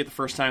when you see it the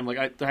first time. Like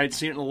I had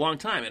seen it in a long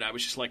time, and I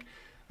was just like,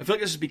 I feel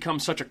like this has become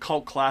such a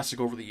cult classic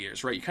over the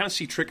years, right? You kind of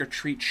see trick or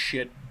treat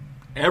shit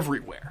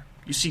everywhere.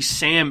 You see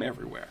Sam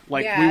everywhere.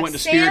 Like we went to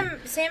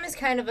Spirit. Sam is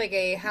kind of like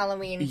a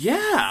Halloween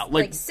Yeah,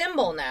 like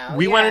symbol now.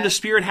 We yeah. went into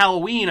Spirit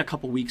Halloween a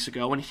couple weeks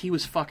ago, and he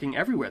was fucking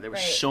everywhere. There was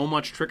Right. so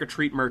much trick or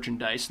treat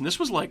merchandise, and this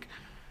was like,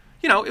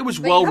 you know, it was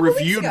Like, well a couple weeks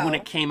reviewed ago. when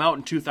it came out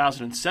in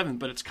 2007,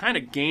 but it's kind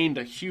of gained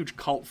a huge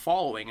cult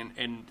following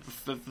in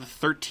the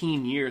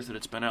 13 years that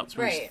it's been out. It's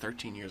been Right.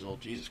 13 years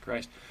old. Jesus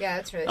Christ. Yeah,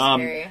 that's really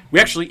scary. We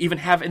actually even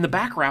have in the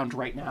background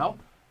right now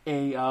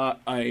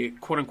a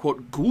quote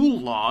unquote ghoul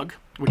log,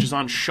 which is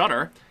on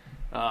Shudder.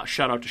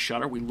 Shout out to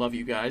Shudder, we love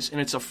you guys.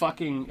 And it's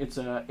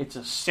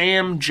a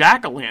Sam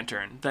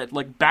jack-o'-lantern, that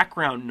like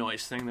background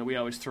noise thing that we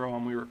always throw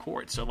on when we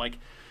record. So like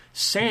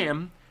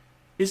Sam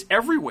is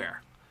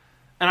everywhere,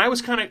 and I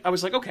was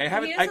like, okay, I He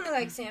haven't. doesn't look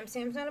like Sam.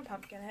 Sam's not a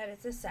pumpkin head.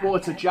 It's a sad Well,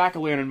 it's a head.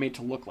 jack-o'-lantern made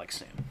to look like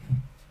Sam.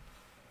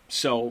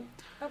 So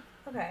Oh,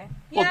 okay.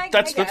 well, Yeah,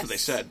 that's I what they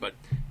guess. said, but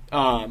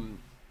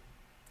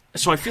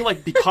so I feel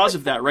like because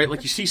of that, right?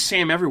 Like you see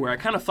Sam everywhere. I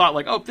kind of thought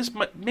like, oh,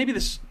 maybe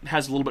this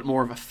has a little bit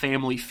more of a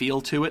family feel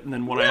to it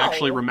than what I No.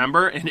 actually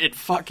remember, and it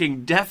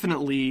fucking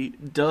definitely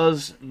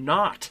does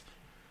not.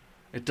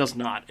 It does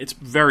not. It's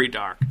very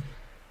dark,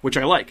 which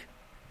I like.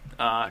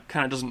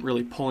 Kind of doesn't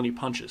really pull any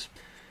punches.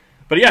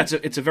 But yeah,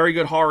 it's a very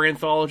good horror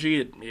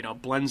anthology.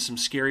 It blends some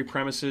scary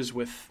premises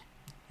with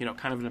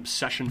kind of an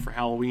obsession for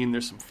Halloween.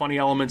 There's some funny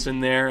elements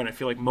in there, and I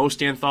feel like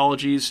most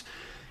anthologies,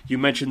 you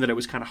mentioned that it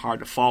was kind of hard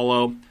to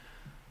follow.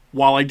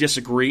 While I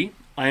disagree,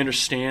 I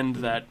understand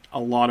that a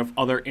lot of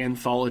other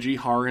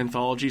horror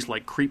anthologies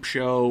like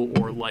Creepshow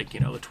or like,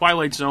 the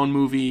Twilight Zone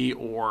movie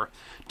or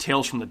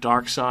Tales from the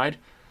Dark Side,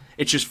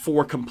 it's just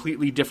 4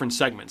 completely different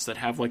segments that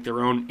have like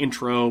their own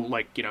intro,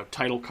 like,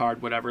 title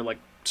card, whatever. Like,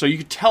 so you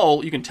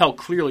can tell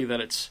clearly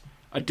that it's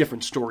a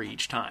different story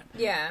each time.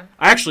 Yeah.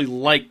 I actually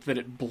liked that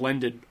it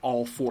blended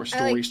all 4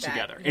 stories that,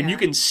 together. yeah. And you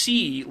can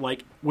see,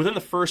 like, within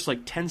the first,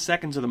 10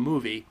 seconds of the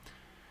movie,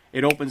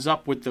 it opens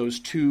up with those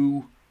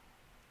 2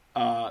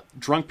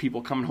 drunk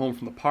people coming home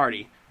from the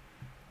party.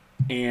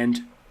 And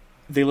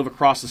they live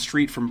across the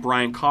street from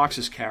Brian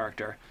Cox's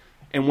character.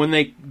 And when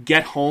they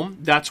get home,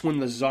 that's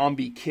when the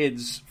zombie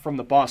kids from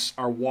the bus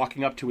are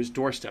walking up to his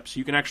doorstep. So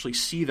you can actually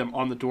see them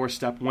on the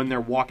doorstep when they're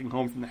walking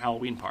home from the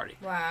Halloween party.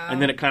 Wow. And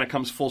then it kind of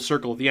comes full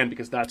circle at the end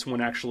because that's when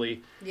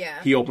actually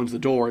Yeah. he opens the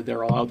door,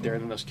 they're all out there,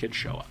 and then those kids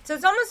show up. So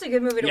it's almost a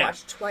good movie to Yeah.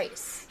 watch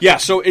twice. Yeah,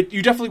 so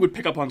you definitely would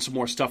pick up on some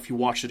more stuff if you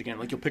watched it again.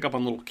 Like, you'll pick up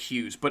on little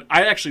cues. But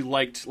I actually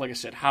liked, like I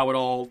said, how it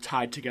all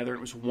tied together. It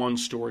was one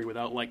story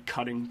without,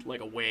 cutting,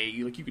 away.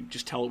 You could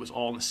just tell it was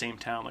all in the same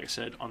town, like I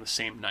said, on the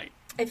same night.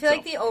 I feel So-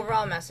 like the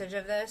overall message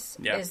of this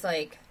Yeah. is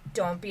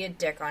don't be a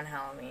dick on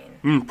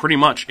Halloween. Pretty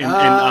much. And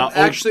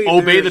Actually,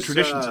 obey the there's,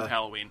 traditions of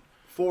Halloween.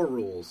 4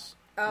 rules.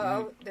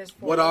 Oh, there's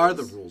 4 What are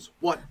the rules. rules?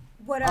 What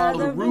What are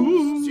the rules?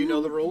 rules? Do you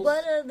know the rules?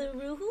 What are the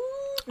rules?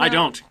 I No.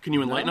 don't. Can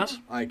you enlighten us?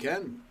 I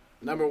can.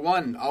 Number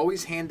 1,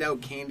 always hand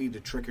out candy to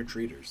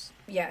trick-or-treaters.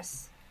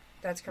 Yes,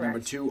 that's correct.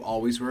 Number 2,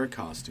 always wear a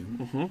costume.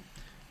 Mm-hmm.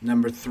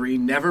 Number 3,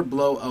 never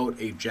blow out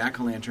a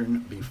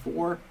jack-o'-lantern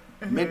before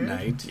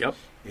midnight. Yep.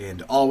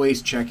 And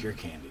always check your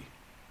candy.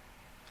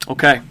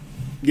 Okay.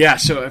 Yeah,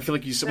 so I feel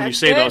like when you That's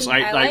say good. those,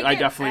 I like I it.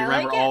 definitely I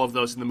remember like it. all of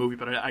those in the movie,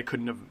 but I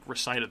couldn't have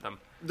recited them.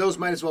 Those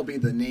might as well be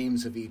the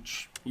names of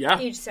each Yeah.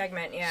 Each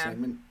segment, yeah.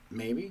 segment,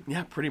 maybe.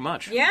 Yeah, pretty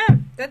much. Yeah,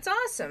 that's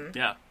awesome.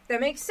 Yeah. That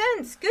makes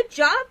sense. Good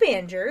job,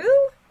 Andrew.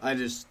 I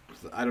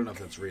don't know if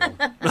that's real.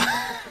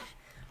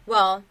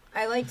 Well,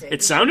 I liked it.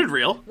 It sounded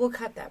real. We'll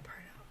cut that part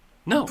out.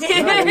 No.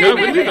 No,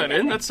 we leave that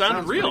in. That sounded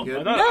Sounds real. pretty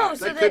good. I thought- No, that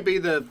so could be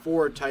the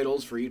 4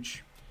 titles for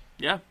each.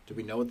 Yeah. Do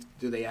we know?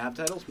 Do they have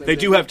titles? Maybe They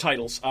do have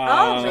titles.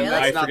 Oh, really? I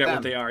That's not forget what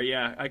them. they are.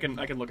 Yeah, I can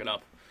look it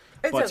up.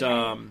 It's But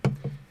okay.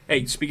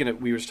 hey, speaking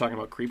of, we were just talking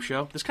about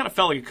Creepshow. This kind of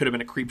felt like it could have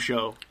been a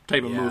Creepshow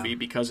type of Yeah. movie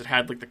because it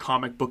had the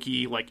comic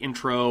booky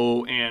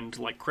intro and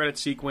credit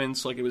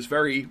sequence. It was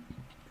very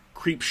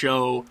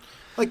Creepshow.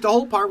 Like the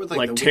whole part with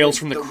Like the Tales weird,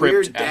 from the the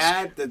Crypt-esque. weird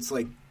dad that's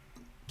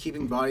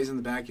keeping bodies in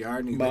the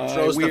backyard and he My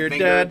throws the weird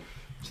finger dad.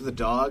 to the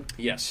dog.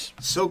 Yes.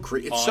 So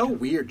it's so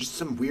weird, just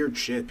some weird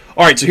shit.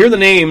 All right, so here are the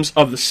names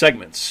of the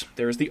segments.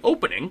 There's the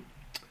opening,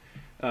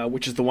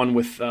 which is the one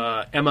with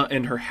Emma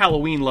and her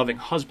Halloween-loving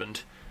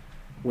husband,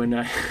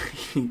 when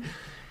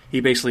he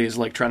basically is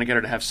trying to get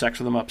her to have sex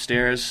with him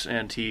upstairs,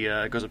 and he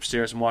goes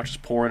upstairs and watches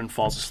porn and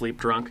falls asleep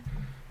drunk.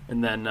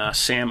 And then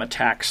Sam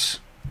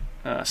attacks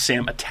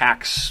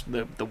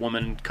the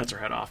woman, cuts her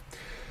head off.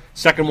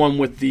 Second one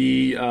with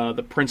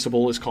the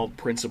principal is called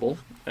Principal.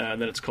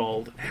 Then it's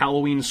called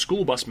Halloween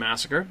School Bus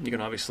Massacre. You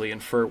can obviously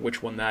infer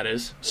which one that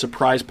is.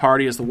 Surprise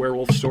Party is the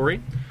werewolf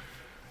story.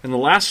 And the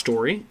last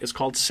story is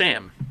called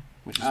Sam,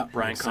 which is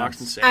Brian Cox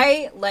and Sam.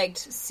 I liked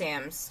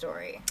Sam's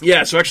story.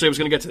 Yeah, so actually I was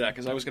going to get to that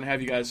because I was going to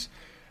have you guys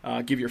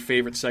give your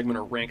favorite segment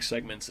or rank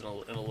segments in a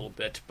little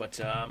bit. But,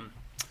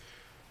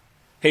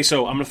 hey,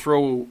 so I'm going to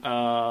throw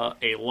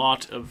a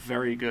lot of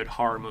very good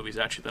horror movies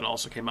at you that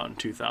also came out in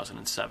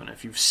 2007.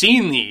 If you've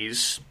seen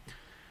these,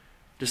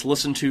 just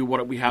listen to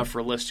what we have for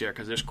a list here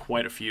because there's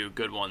quite a few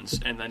good ones.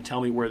 And then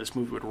tell me where this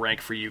movie would rank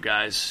for you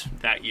guys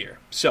that year.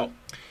 So...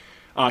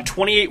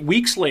 28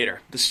 Weeks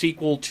Later, the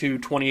sequel to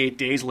 28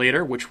 Days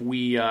Later, which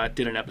we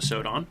did an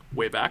episode on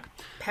way back.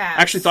 Pass.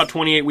 I actually thought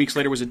 28 Weeks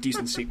Later was a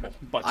decent sequel.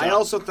 But I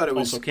also thought it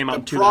was... Also came out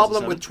in the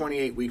problem 2007. with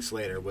 28 Weeks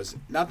Later was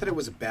not that it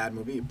was a bad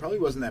movie. It probably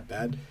wasn't that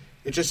bad.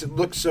 It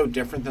looked so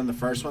different than the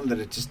first one that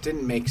it just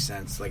didn't make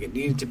sense. Like, it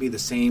needed to be the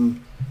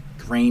same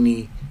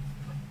grainy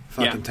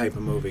fucking type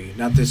of movie.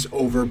 Not this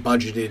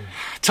over-budgeted...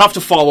 Tough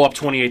to follow up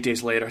 28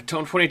 Days Later.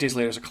 28 Days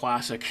Later is a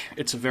classic.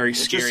 It's a very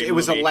scary movie. It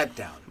was a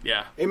letdown.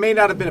 Yeah. It may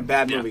not have been a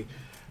bad movie,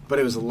 but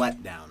it was a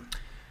letdown.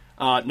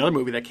 Another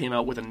movie that came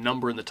out with a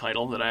number in the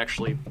title that I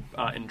actually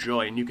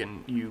enjoy, and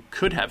you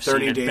could have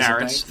seen it,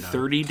 Barrett's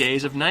 30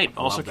 Days of Night.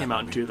 Also came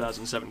out in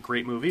 2007.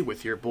 Great movie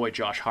with your boy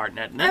Josh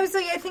Hartnett in it. I was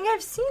like, I think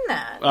I've seen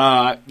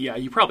that. Yeah,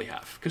 you probably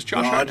have, because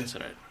Josh Hartnett's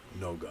in it.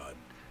 No God.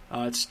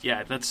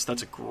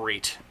 That's a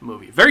great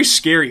movie. Very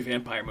scary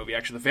vampire movie.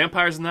 Actually, the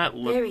vampires in that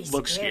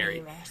look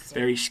scary.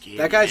 Very scary.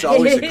 That guy's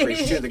always a creep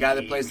too. The guy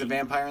that plays the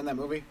vampire in that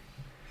movie,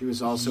 he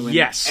was also in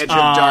Edge of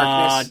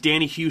Darkness.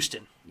 Danny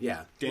Houston.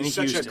 Yeah, Danny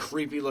such Houston. a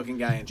creepy looking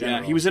guy in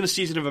general. Yeah, he was in a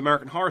season of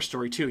American Horror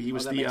Story too. He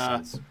was that makes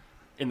sense.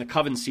 in the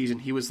Coven season.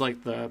 He was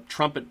like the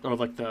trumpet or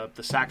like the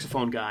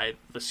saxophone guy,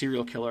 the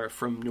serial killer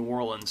from New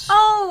Orleans.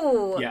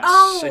 Oh, yes,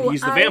 oh, and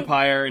he's the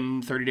vampire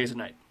in 30 Days of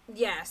Night.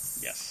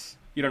 Yes.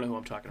 You don't know who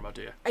I'm talking about,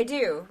 do you? I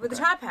do, with the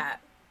top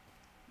hat.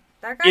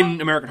 That guy?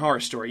 In American Horror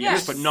Story,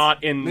 yes, but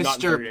not in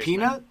Mr.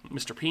 Peanut?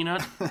 Mr.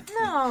 Peanut?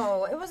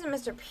 No, it wasn't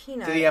Mr.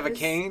 Peanut. Did he have a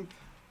cane?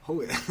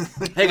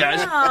 Hey,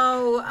 guys.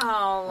 Oh.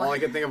 All I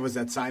could think of was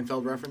that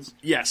Seinfeld reference.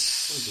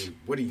 Yes.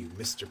 What are you,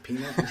 Mr.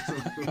 Peanut?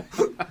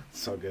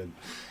 So good.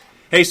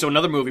 Hey, so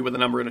another movie with a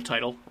number in a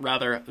title.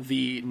 Rather,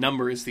 the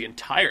number is the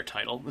entire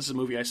title. This is a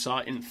movie I saw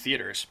in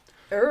theaters.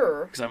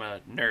 Because I'm a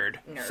nerd.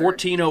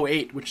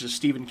 1408, which is a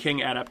Stephen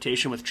King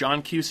adaptation with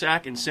John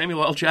Cusack and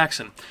Samuel L.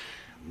 Jackson.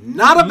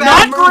 Not a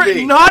bad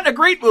movie. Not a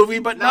great movie,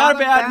 but not a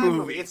bad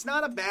movie. It's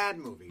not a bad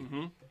movie.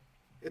 Mm-hmm.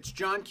 It's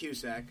John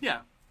Cusack.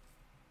 Yeah.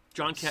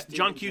 John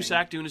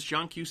Cusack doing his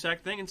John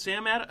Cusack thing, and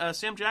Sam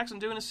Jackson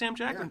doing his Sam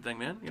Jackson thing,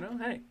 man. You know,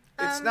 hey.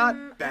 It's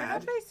not bad. I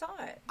don't think I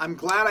saw it. I'm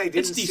glad I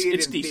didn't see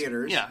it in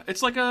theaters. Yeah,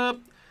 it's like a...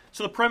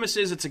 So the premise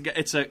is it's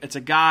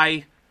a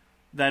guy...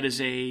 that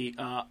is a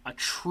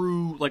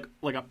true like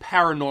a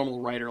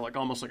paranormal writer, like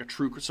almost like a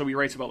true. So he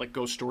writes about like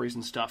ghost stories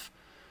and stuff,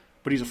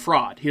 but he's a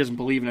fraud. He doesn't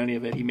believe in any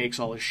of it. He makes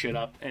all his shit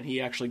up, and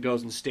he actually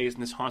goes and stays in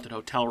this haunted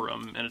hotel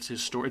room. And it's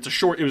his story.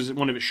 It was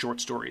one of his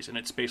short stories, and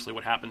it's basically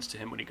what happens to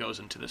him when he goes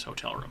into this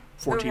hotel room.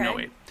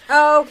 1408. Okay.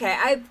 Oh,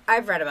 okay.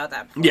 I've read about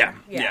that before.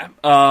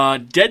 Yeah.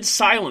 Dead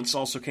Silence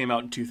also came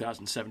out in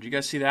 2007. Did you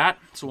guys see that?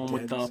 It's the one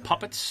with the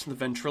puppets, the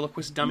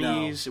ventriloquist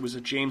dummies. No. It was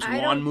a James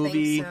Wan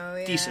movie. Think so,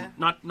 yeah. Decent,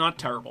 not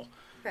terrible.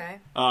 Okay.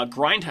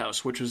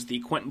 Grindhouse, which was the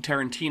Quentin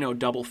Tarantino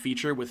double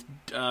feature with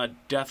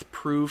Death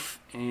Proof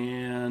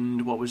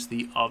and what was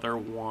the other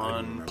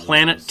one?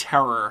 Planet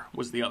Terror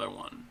was the other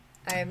one.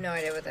 I have no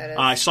idea what that is.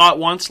 I saw it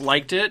once,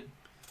 liked it.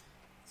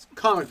 It's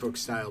comic book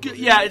style movie.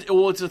 Yeah,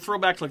 it's a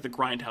throwback to like the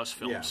Grindhouse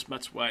films. Yeah.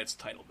 That's why it's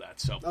titled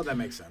that. So. Oh, that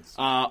makes sense.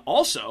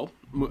 Also,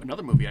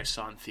 another movie I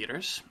saw in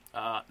theaters,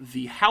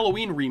 the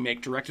Halloween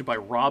remake directed by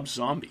Rob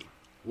Zombie.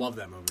 Love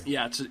that movie.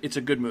 Yeah, it's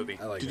a good movie.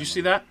 Did you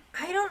see that?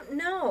 I don't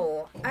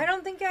know. I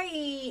don't think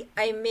I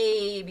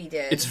maybe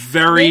did. It's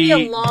very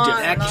maybe a long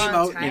that came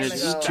out time in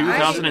ago.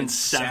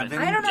 2007.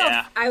 I don't know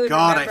if I would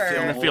God,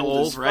 remember. I feel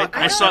old, right?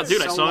 I saw it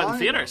in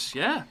theaters.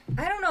 Yeah.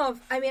 I don't know if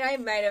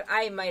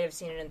I might have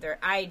seen it in theater.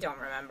 I don't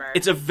remember.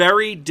 It's a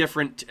very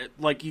different.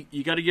 Like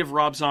you got to give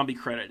Rob Zombie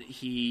credit.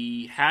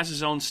 He has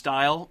his own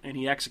style and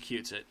he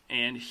executes it.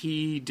 And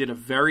he did a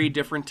very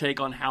different take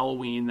on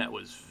Halloween that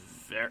was.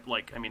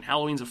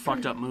 Halloween's a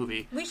fucked up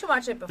movie. We should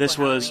watch it before This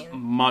was Halloween.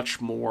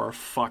 much more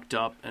fucked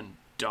up and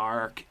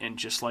dark, and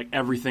just like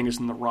everything is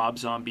in the Rob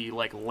Zombie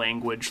like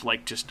language,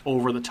 like just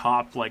over the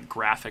top, like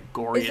graphic,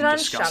 gory, and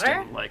disgusting.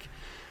 Shudder? Like,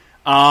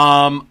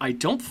 I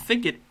don't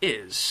think it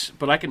is,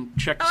 but I can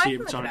check to see if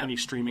it's on any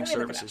streaming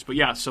services. But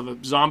yeah, so the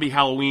Zombie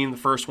Halloween, the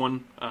first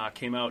one,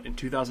 came out in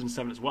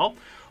 2007 as well.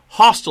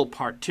 Hostel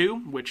Part 2,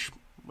 which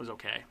was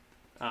okay.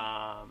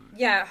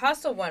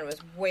 Hostel 1 was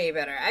way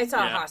better. I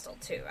saw Hostel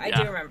 2. I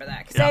do remember that.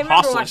 Because I remember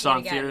Hostel watching I saw it in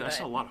again. theaters. I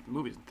saw a lot of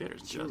movies in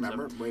theaters in 2007.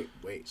 Do you remember?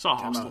 Wait. Saw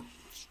Hostel.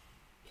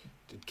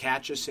 Did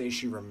Katja say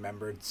she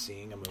remembered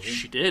seeing a movie?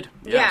 She did.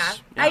 Yes.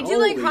 Yeah. I do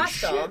like Holy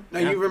Hostel. shit. Now,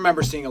 you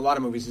remember seeing a lot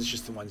of movies. It's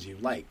just the ones you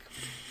like.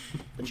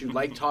 But you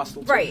liked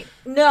Hostel, too? Right.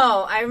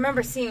 No, I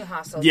remember seeing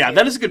Hostel, Yeah, too.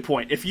 that is a good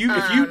point. If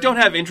you don't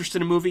have interest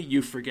in a movie,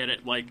 you forget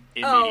it, like,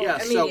 immediately. Yeah,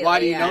 so why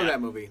do you know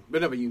that movie?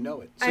 But no, but you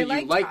know it. So I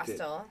you liked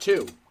Hostel. it,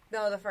 too.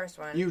 No, the first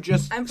one. You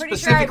just I'm pretty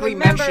specifically sure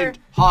I remember mentioned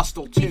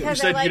Hostel 2. You because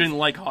said I you didn't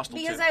like Hostel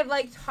 2. Because I've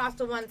liked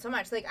Hostel 1 so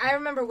much. Like, I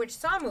remember which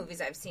Saw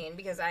movies I've seen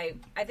because I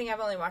think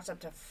I've only watched up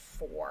to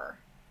 4.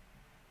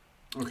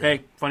 Okay.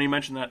 Hey, funny you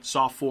mentioned that.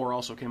 Saw 4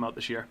 also came out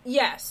this year.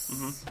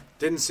 Yes.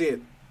 Didn't see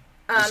it.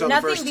 I saw the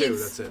Nothing first 2,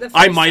 beats that's it. the first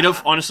I might have.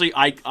 Saw. Honestly,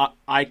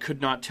 I could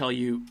not tell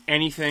you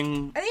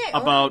anything I think I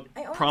about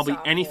own probably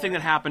Saw anything 4.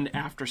 that happened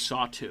after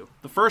Saw 2.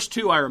 The first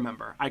 2 I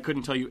remember. I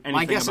couldn't tell you anything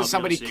I guess about if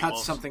somebody the other cuts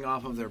sequels. something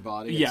off of their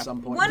body Yeah. at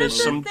some point. One of There's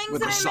the some things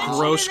with that the I sauce. mentioned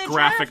gross in the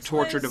graphic draft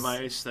torture was-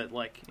 device that,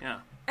 like, yeah.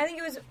 I think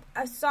it was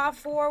a Saw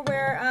 4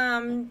 where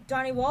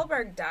Donnie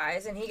Wahlberg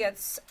dies and he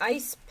gets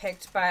ice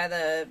picked by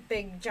the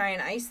big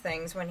giant ice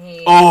things when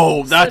he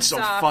Oh, that's a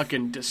slips off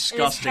fucking and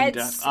disgusting his head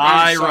death. smashes.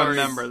 I I'm sorry,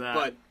 remember that.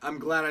 But I'm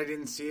glad I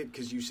didn't see it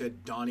because you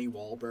said Donnie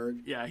Wahlberg.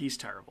 Yeah, he's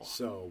terrible.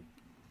 So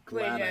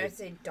Wait, glad did I I...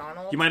 say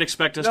Donald? You might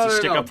expect us No, to no,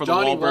 stick no. up for the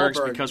Donnie Wahlbergs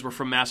Wahlberg because we're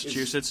from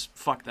Massachusetts.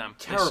 Fuck them.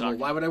 They Terrible. suck.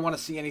 Why would I want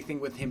to see anything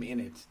with him in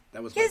it?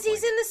 That was my Because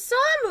he's point. in the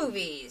Saw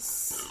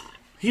movies.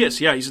 He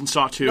is, yeah. He's in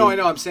Saw 2. No, I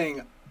know. I'm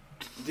saying...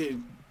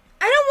 Dude,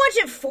 I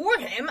don't watch it for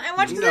him. I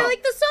watch it because I No.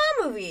 like the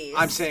Saw movies.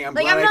 I'm saying I'm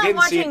like, glad I'm I not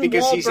didn't see it watching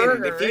because he's in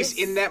it. If Wahlburgers. he's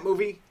in that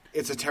movie,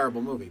 it's a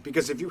terrible movie.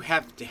 Because if you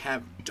have to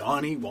have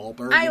Donnie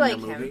Wahlberg I in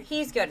like the him. movie...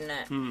 He's good in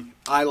it.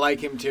 I like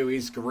him too.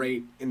 He's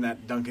great in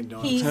that Dunkin'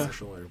 Donuts He's-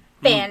 commercial. Or,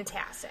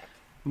 Fantastic.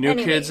 New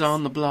Anyways. Kids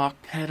on the Block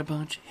had a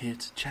bunch of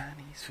hits.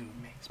 Chinese food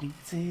makes me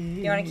sick.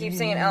 You want to keep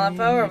singing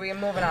LFO, or are we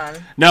moving on?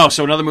 No,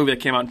 so another movie that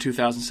came out in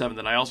 2007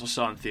 that I also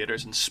saw in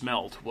theaters and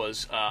smelled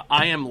was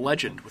I Am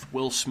Legend with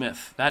Will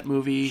Smith. That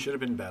movie should have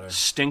been better.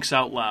 stinks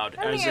out loud.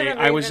 I don't As think I've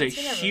ever I was a even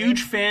seen that huge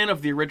movie. fan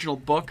of the original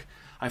book.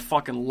 I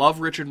fucking love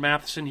Richard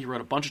Matheson. He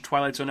wrote a bunch of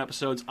Twilight Zone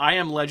episodes. I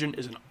Am Legend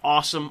is an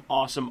awesome,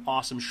 awesome,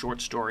 awesome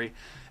short story,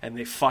 and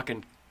they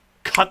fucking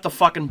cut the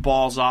fucking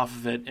balls off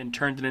of it and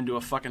turned it into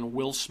a fucking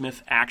Will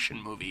Smith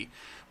action movie.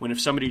 When if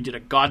somebody did a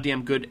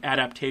goddamn good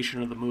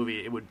adaptation of the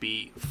movie, it would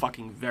be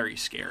fucking very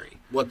scary.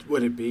 What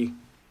would it be?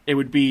 It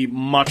would be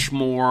much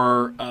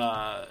more.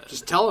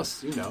 Just tell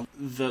us. You know.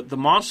 The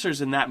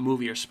monsters in that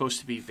movie are supposed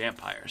to be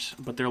vampires,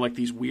 but they're like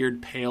these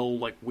weird, pale,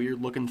 like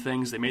weird looking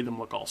things. They made them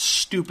look all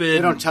stupid.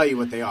 They don't tell you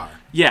what they are.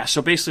 Yeah,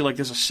 so basically, like,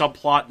 there's a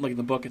subplot, like, in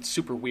the book, it's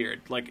super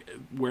weird, like,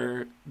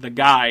 where the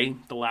guy,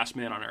 the last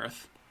man on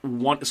Earth,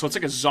 so it's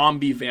like a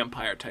zombie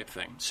vampire type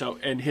thing. So,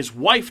 and his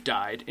wife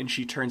died, and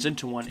she turns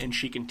into one, and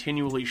she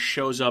continually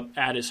shows up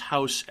at his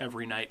house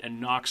every night and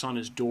knocks on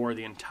his door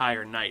the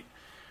entire night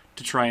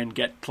to try and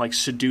get, like,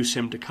 seduce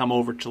him to come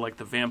over to, like,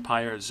 the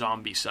vampire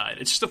zombie side.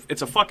 It's just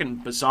it's a fucking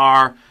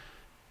bizarre,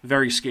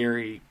 very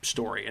scary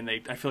story, and I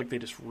feel like they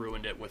just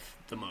ruined it with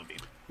the movie.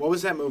 What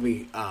was that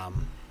movie?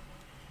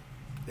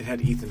 It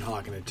had Ethan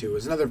Hawke in it too. It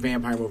was another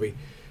vampire movie.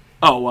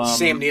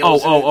 Sam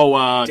Neill's in it.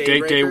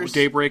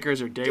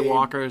 Daybreakers or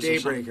Daywalkers. or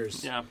something.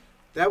 Daybreakers. Yeah.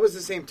 That was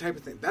the same type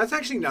of thing. That's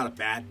actually not a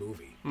bad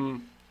movie.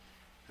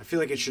 I feel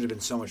like it should have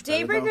been so much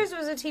better. Daybreakers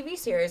was a TV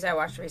series I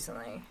watched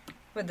recently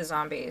with the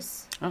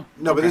zombies. Oh,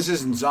 No, but this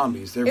isn't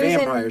zombies. They're It was in-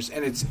 vampires,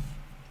 and it's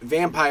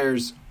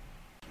vampires.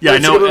 Yeah, I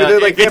It's know. they're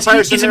like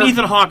vampires. It's and an they're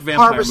Ethan Hawke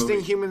vampire harvesting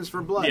movie. humans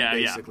for blood, Yeah,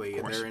 yeah, basically, of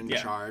and course. they're in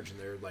Yeah. charge, and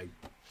they're like,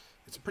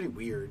 it's pretty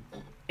weird.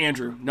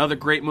 Andrew, another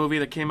great movie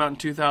that came out in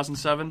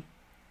 2007,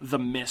 The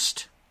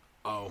Mist.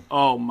 Oh,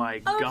 Oh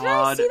my Oh,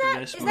 God, did I see that?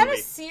 this Is movie. that a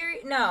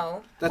series?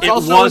 No. that's It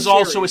was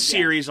also a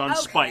series on Okay,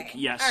 Spike,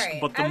 yes, all right.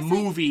 but the I was like-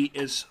 movie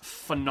is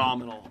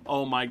phenomenal.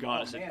 Oh my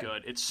God, is man. it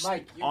good? It's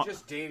Mike, you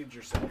just dated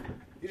yourself.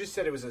 You just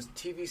said it was a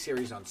TV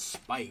series on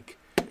Spike.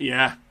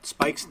 yeah.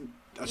 Spike's.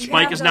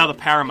 Spike have is the- now the you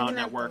Paramount can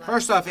have the Network. line.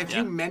 First off, if Yeah.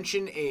 you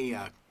mention a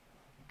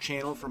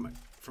channel from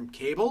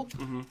cable,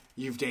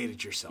 you've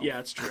dated yourself. Yeah,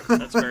 it's true.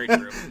 That's very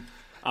true.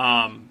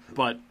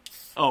 But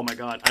oh my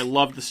God, I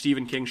love the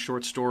Stephen King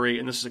short story,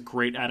 and this is a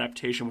great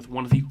adaptation with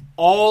one of the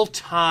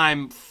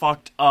all-time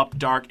fucked up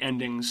dark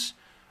endings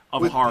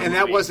of a horror and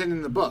that movie. wasn't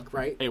in the book,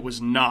 right? It was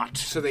not.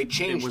 So they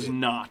changed It was it.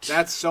 not.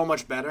 That's so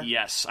much better.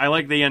 Yes, I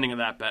like the ending of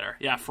that better.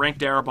 Yeah, Frank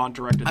Darabont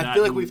directed that. I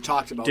feel like who we've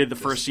talked about did the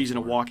this first season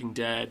of before. Walking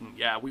Dead, and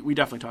yeah, we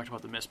definitely talked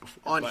about The Mist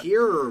before. On but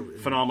here, or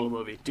phenomenal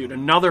movie, dude.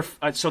 Another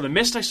so The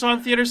Mist I saw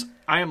in theaters.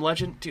 I Am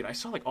Legend, dude. I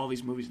saw like all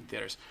these movies in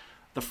theaters.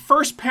 The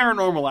first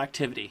Paranormal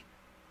Activity,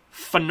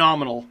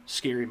 phenomenal,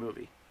 scary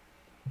movie,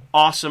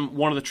 awesome.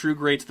 One of the true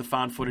greats of the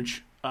found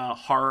footage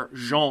horror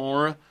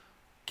genre.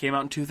 Came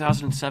out in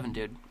 2007,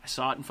 dude. I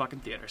saw it in fucking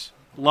theaters.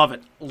 Love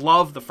it.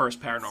 Love the first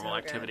Paranormal So good.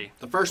 Activity.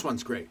 the first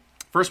one's great.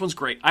 First one's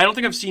great. I don't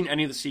think I've seen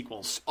any of the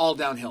sequels. All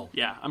downhill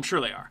Yeah, I'm sure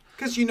they are.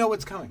 because you know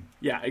what's coming.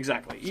 Yeah,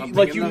 exactly. Something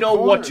Like, in you the know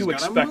what corner's to gotta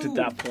expect move.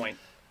 at that point.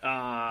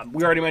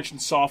 We already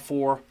mentioned Saw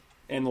 4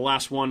 and the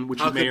last one, which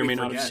How you may could or we may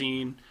not have forget?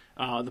 seen.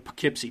 the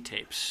Poughkeepsie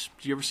tapes.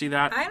 Did you ever see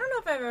that? I don't know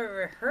if I've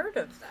ever heard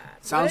of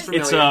that. Sounds What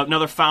is It's familiar.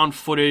 another found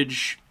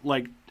footage,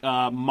 like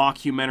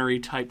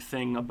mockumentary type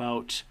thing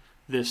about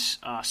this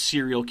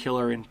serial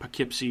killer in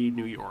Poughkeepsie,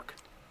 New York.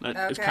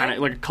 That is Okay. kind of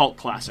like a cult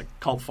classic,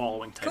 cult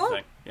following type Cool.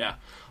 thing. Yeah.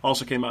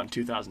 Also came out in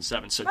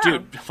 2007. So, Wow.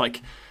 dude,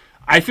 like,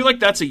 I feel like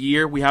that's a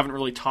year we haven't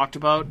really talked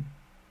about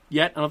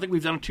yet. I don't think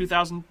we've done a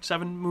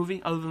 2007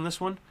 movie other than this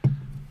one.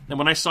 And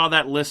when I saw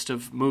that list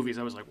of movies,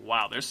 I was like,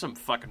 wow, there's some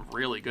fucking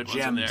really good ones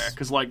in Gems. there.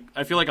 Because, like,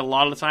 I feel like a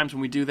lot of the times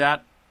when we do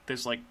that,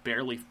 there's, like,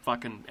 barely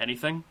fucking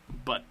anything.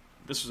 But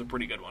this was a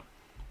pretty good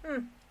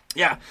one.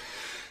 Yeah.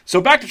 So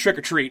back to Trick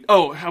or Treat.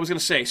 Oh, I was going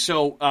to say,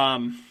 so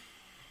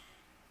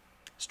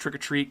does Trick or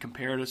Treat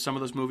compare to some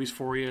of those movies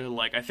for you?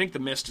 Like, I think The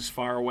Mist is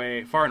far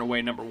and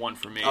away number one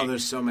for me. Oh,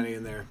 there's so many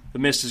in there. The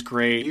Mist is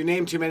great. You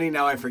name too many,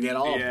 now I forget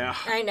all of them. Yeah.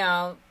 I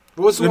know.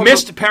 What was The one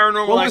Mist, be-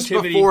 Paranormal What was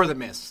Activity. before The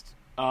Mist?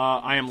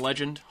 I Am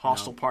Legend,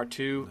 Hostel Part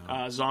 2,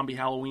 Zombie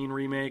Halloween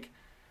Remake,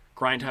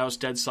 Grindhouse,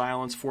 Dead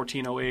Silence,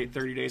 1408,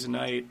 30 Days a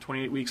Night,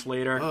 28 Weeks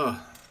Later.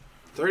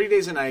 30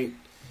 Days a Night.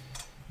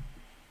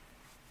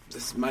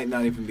 This might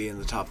not even be in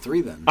the top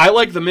 3 then. I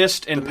like The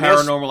Mist and The Mist,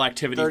 Paranormal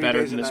Activity 30 better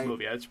Days than a this Night.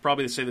 movie. I'd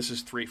probably say this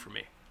is 3 for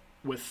me,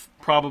 with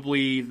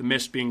probably The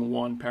Mist being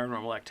 1,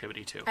 Paranormal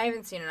Activity 2. I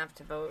haven't seen enough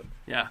to vote.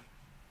 Yeah.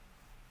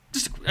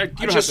 Just, you don't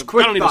have Just to,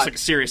 quick I don't need thought. this like a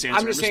serious answer.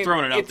 I'm just saying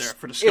throwing it out it's- there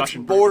for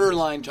discussion It's purposes.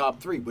 borderline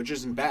top 3, which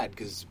isn't bad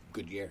because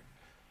good year.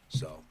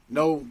 So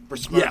no Yeah,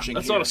 besmirching.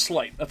 that's here. not a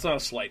slight. That's not a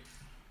slight.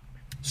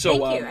 So,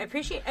 Thank you. I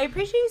appreciate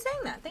you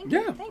saying that. Thank you.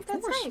 Yeah, Thank, of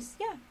that's course. nice.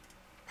 Yeah.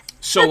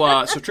 So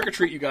Trick or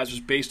Treat, you guys,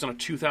 was based on a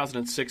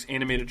 2006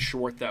 animated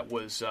short that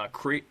was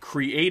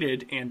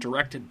created and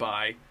directed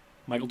by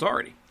Michael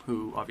Dougherty,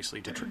 who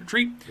obviously did Trick or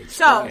Treat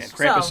So, and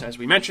Krampus, as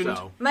we mentioned.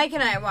 So, Mike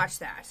and I watched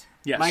that.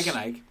 Yes. Mike and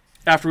Ike.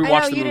 After we I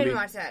watched know the you movie. didn't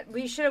watch that.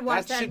 We should have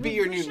watched that. That should be We-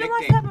 your we new should have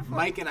watched that nickname, before.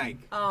 Mike and Ike.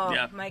 Oh,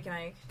 Yeah. Mike and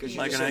Ike. Because you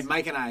Mike just and said Ike.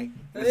 Mike and I.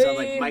 It sounds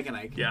like Hey. Mike and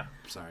Ike. Yeah.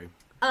 Sorry.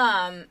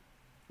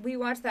 We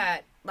watched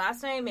that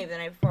last night, maybe the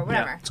night before,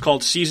 whatever. Yeah. It's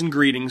called Season's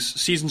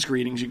Greetings.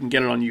 You can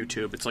get it on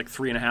YouTube. It's like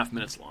 3.5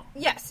 minutes long.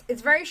 Yes,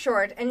 it's very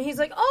short, and he's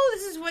like, "Oh,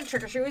 this is what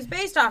Trick or Treat was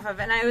based off of,"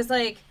 and I was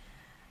like,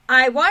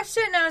 I watched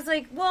it, and I was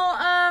like, "Well,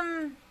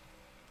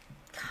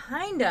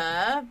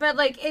 kinda," but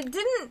like, it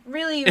didn't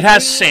really. It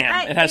has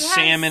Sam. It has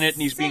Sam in it,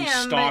 and he's being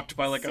Sam, stalked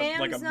but by like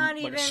Sam's not a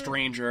even,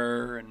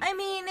 stranger. And I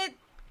mean,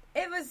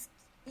 it was.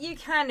 You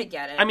kind of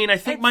get it. I mean, I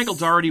think It's Michael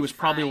Dougherty was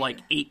probably fine. like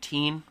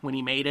 18 when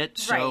he made it,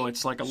 so Right.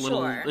 it's like a little.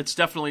 Sure. It's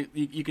definitely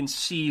you can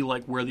see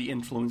like where the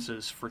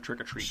influences for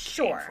Trick or Treat came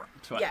Sure. from.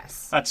 So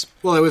Yes. that's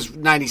Well, it was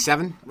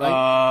 97,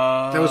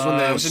 right? That was when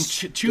it was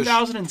in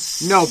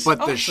 2006. No, but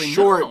Oh, the actually,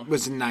 short no.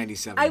 was in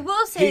 97. I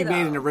will say, he made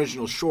though- an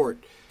original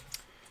short,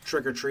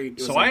 Trick or Treat. It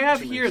was So like I have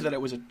 2 here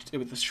minutes.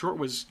 that the short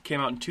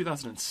came out in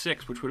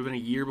 2006, which would have been a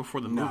year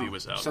before the No. movie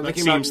was out. Something That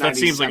came out in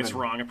seems like it's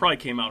 97. wrong. It probably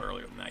came out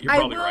earlier than that. You're I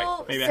probably will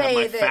right. Maybe I have say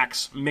my that-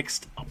 facts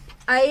mixed up.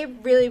 I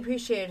really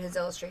appreciated his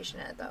illustration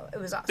in it, though. It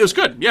was awesome. It was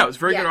good. Yeah, it was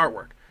very good Yeah.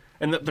 artwork.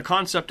 And the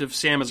concept of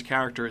Sam as a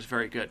character is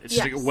very good. It's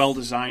just like a Yes.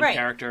 well-designed Right.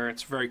 character.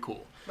 It's very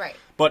cool. Right.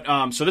 But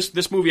so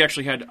this movie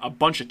actually had a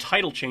bunch of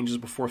title changes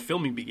before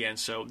filming began.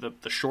 So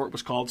the short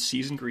was called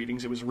Season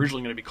Greetings. It was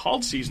originally going to be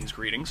called Season's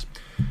Greetings.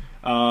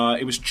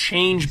 It was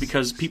changed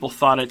because people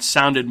thought it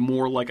sounded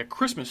more like a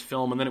Christmas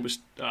film, and then it was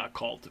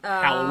called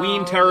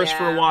Halloween Terrace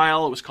for a yeah.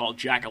 while. It was called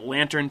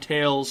Jack-o'-lantern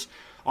Tales,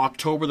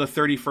 October the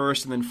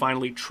 31st, and then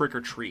finally Trick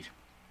or Treat.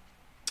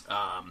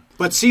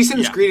 But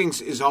Season's Yeah. Greetings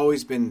has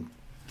always been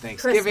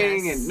Thanksgiving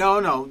Christmas. and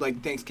no,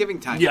 like Thanksgiving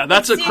time. Yeah,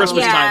 that's a See,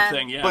 Christmas yeah. time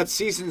thing. Yeah, But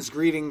Season's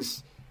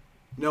Greetings,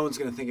 no one's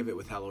going to think of it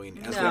with Halloween,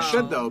 as No. they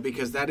should though,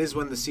 because that is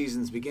when the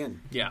seasons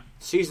begin. yeah,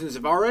 Seasons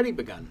have already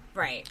begun.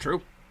 Right.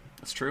 true.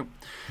 That's true.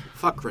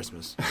 Fuck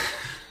Christmas.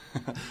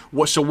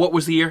 So what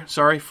was the year?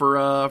 Sorry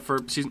for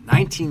season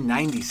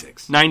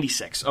 1996.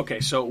 96. Okay,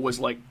 so it was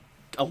like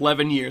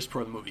 11 years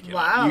before the movie came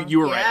Wow, out. You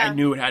were right. yeah. I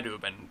knew it had to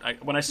have been.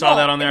 When I saw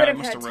that on there, I It would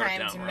must have have had wrote it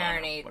time down to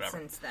wrong. marinate Whatever.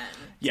 since then.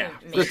 Yeah, to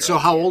for make sure. So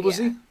how old was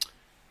yeah. he?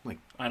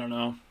 I don't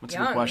know. That's a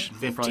good Young. question.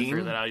 We'll probably 15?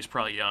 figure that out. He's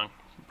probably young.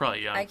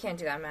 Probably young. I can't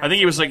do that math. I think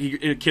he was like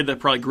a kid that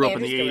probably grew up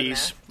in Andrew's the good with 80s.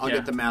 math. I'll Yeah.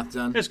 get the math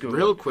done Let's go.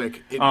 real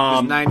quick. It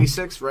was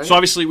 96, right? So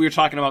obviously we were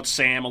talking about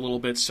Sam a little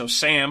bit. So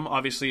Sam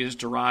obviously is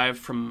derived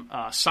from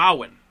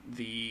Samhain,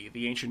 the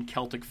ancient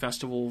Celtic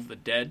festival of the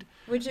dead,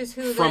 Which is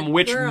who from the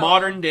which girl,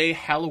 modern day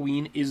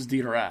Halloween is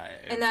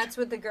derived. and that's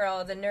what the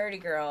girl, the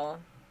nerdy girl,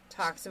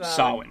 talks about.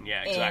 Samhain,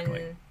 yeah, exactly.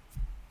 In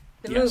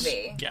the Yes,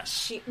 movie.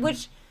 yes.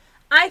 Which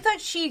I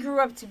thought she grew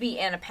up to be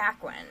Anna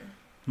Paquin.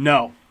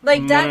 No.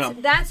 Like No.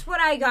 that's what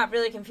I got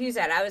really confused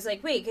at. I was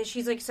like, wait, because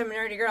she's like some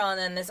nerdy girl, and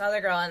then this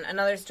other girl in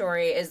another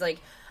story is like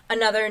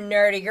another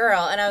nerdy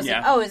girl, and I was Yeah.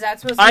 like, oh, is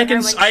that supposed to I be can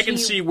her when I can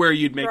she see where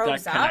you'd make that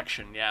grows up?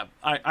 connection. Yeah,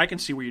 I can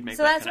see where you'd make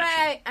So that that's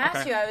why connection. I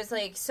asked you. I was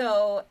like,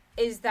 so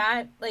is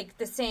that like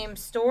the same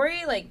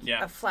story, like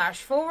Yeah. a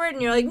flash forward?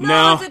 And you're like,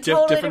 no, it's a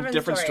totally different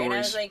different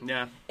story. stories. And I was like,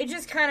 yeah. it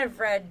just kind of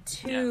read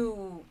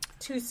too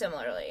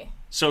similarly.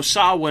 So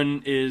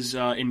Samhain is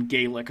in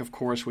Gaelic, of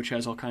course, which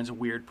has all kinds of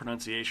weird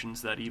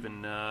pronunciations that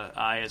even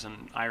I, as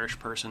an Irish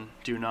person,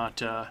 do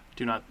not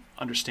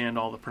understand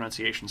all the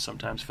pronunciations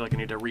sometimes. I feel like I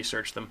need to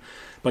research them.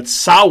 But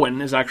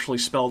Samhain is actually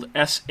spelled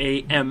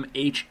Samhain,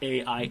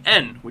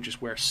 which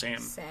is where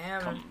Sam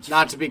comes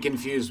Not to be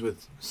confused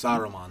with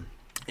Saruman.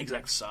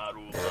 Exactly,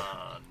 Saruman.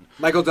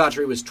 Michael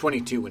Daughtry was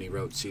 22 when he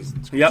wrote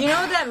Seasons. Yep. Do you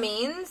know what that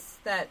means?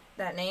 That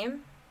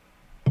name?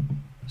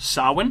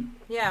 Samhain?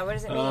 Yeah, what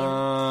does it mean?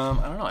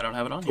 I don't know. I don't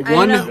have it on here.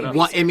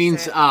 It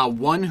means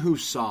one who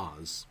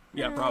saws.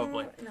 Yeah,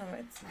 probably. No,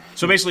 it's not.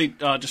 So basically,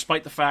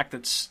 despite the fact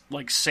that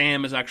like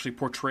Sam is actually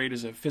portrayed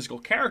as a physical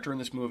character in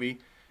this movie,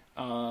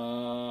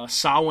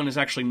 Samhain is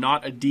actually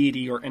not a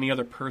deity or any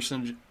other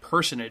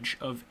personage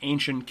of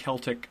ancient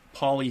Celtic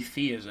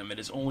polytheism. It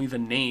is only the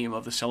name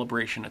of the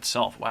celebration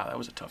itself. Wow, that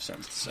was a tough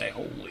sentence to say.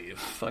 Holy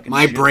fucking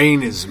My shit.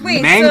 brain is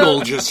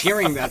mangled just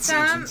hearing that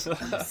sentence.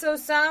 So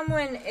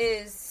Samhain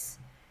is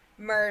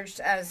merged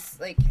as,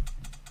 like,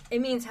 it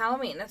means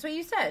Halloween. That's what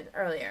you said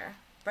earlier,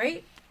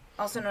 right?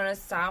 Also known as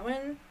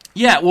Samhain.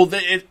 Yeah, well,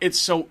 it's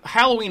so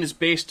Halloween is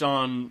based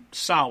on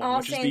Samhain,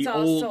 which is the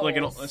old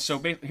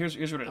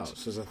here's what it is. Oh,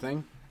 so there's a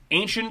thing?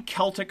 Ancient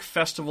Celtic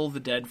festival of the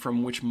dead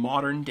from which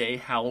modern-day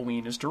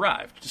Halloween is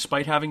derived.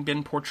 Despite having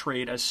been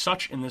portrayed as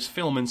such in this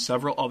film and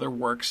several other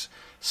works,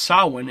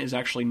 Samhain is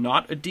actually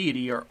not a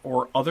deity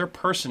or other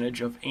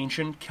personage of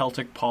ancient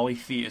Celtic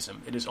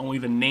polytheism. It is only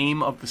the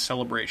name of the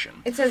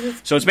celebration. It says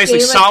So it's basically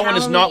Gaelic Samhain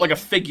Halloween. is not like a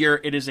figure,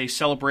 it is a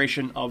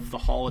celebration of the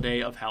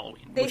holiday of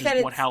Halloween, They which said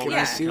is what it's- Halloween yeah.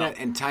 I is. see that?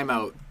 And time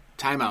out.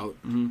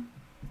 Mm-hmm.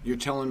 You're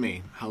telling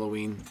me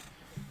Halloween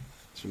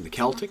is from the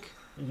Celtic?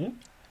 Mm-hmm.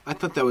 I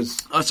thought that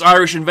was... Us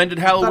Irish invented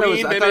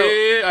Halloween, I thought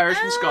baby. Irish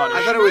and Scottish.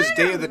 I thought it was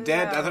Day of the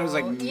Dead. I thought it was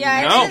like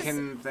Yeah, No.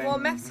 Mexican thing. Well,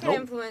 Mexican Nope.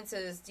 influence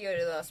is Dia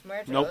de los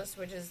Muertos, Nope.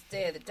 which is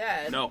Day of the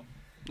Dead. No.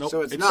 Nope.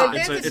 So it's not.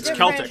 It's, So it's different-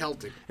 Celtic.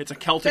 Celtic. It's a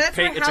Celtic. So that's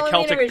where It's a Halloween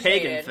Celtic pagan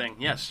originated. thing.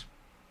 Yes.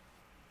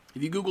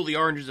 If you Google the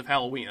origins of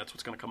Halloween, that's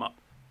what's going to come up.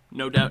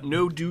 No doubt.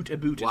 No doot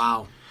about it.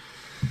 Wow.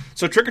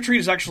 So Trick or Treat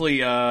is actually,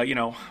 for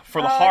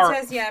the Oh, horror,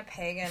 it says,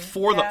 pagan.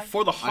 for Yeah.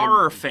 the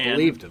horror I fan,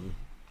 believed him.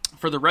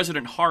 for the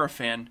resident horror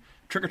fan,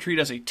 Trick or Treat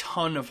has a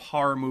ton of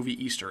horror movie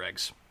Easter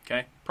eggs.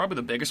 Okay, probably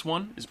the biggest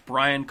one is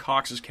Brian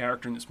Cox's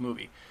character in this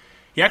movie.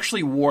 He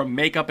actually wore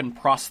makeup and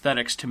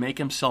prosthetics to make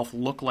himself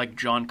look like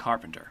John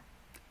Carpenter,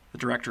 the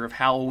director of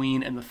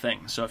Halloween and The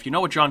Thing. So if you know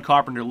what John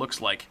Carpenter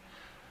looks like,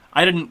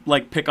 I didn't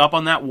pick up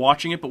on that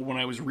watching it, but when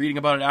I was reading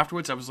about it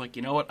afterwards, I was like,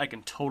 you know what, I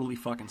can totally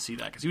fucking see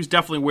that, because he was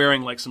definitely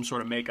wearing some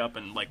sort of makeup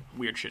and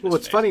weird shit. In Well,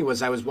 his what's face. funny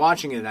was I was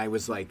watching it and I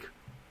was like,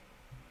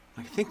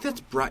 I think that's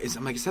Brian.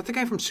 I'm like, is that the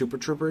guy from Super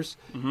Troopers?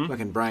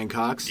 Fucking Brian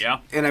Cox. Yeah.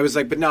 And I was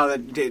like, but no,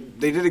 they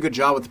did a good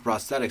job with the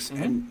prosthetics.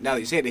 And now that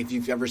you say it, if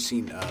you've ever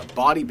seen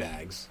Body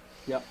Bags,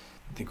 Yep.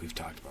 I think we've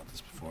talked about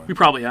this before. We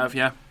probably have,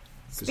 yeah.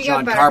 Because Speaking John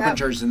of Buttercup.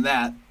 Carpenter's in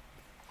that.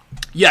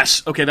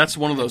 Yes. Okay, that's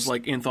one of those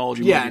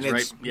anthology Yeah, movies, and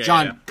it's right? Yeah,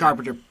 John yeah.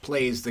 Carpenter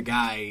plays the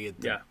guy at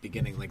the Yeah.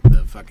 beginning, like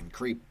the fucking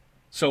creep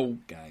So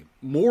guy.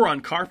 more on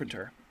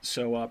Carpenter.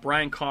 So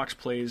Brian Cox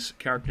plays a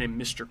character named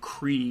Mr.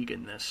 Krieg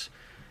in this.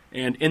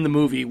 And in the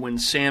movie, when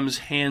Sam's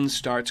hand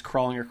starts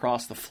crawling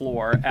across the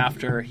floor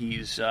after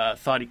he's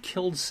thought he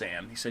killed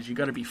Sam, he says, "You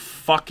got to be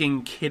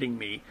fucking kidding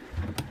me,"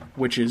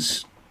 which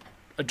is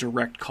a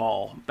direct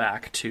call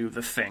back to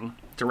The Thing,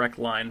 direct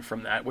line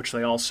from that, which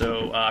they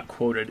also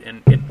quoted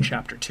in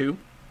Chapter 2.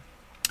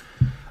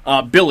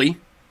 Billy,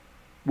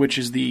 which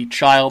is the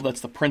child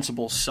that's the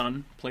principal's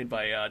son, played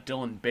by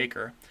Dylan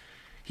Baker.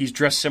 He's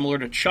dressed similar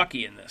to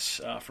Chucky in this,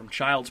 from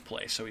Child's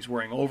Play. So he's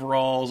wearing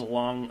overalls, a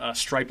long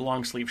striped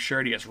long-sleeve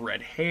shirt. He has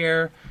red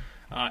hair.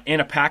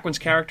 Anna Paquin's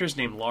character is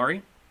named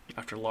Laurie,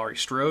 after Laurie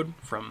Strode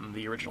from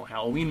the original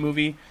Halloween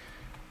movie.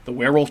 The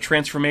werewolf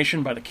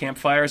transformation by the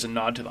campfire is a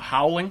nod to The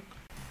Howling.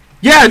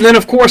 Yeah, and then,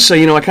 of course, I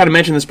kind of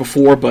mentioned this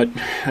before, but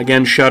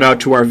again, shout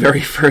out to our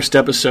very first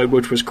episode,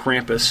 which was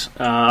Krampus.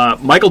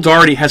 Michael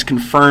Dougherty has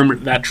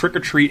confirmed that Trick or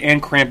Treat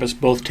and Krampus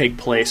both take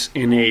place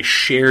in a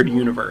shared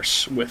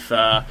universe with,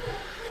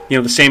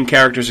 the same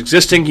characters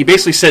existing. He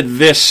basically said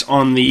this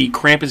on the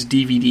Krampus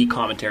DVD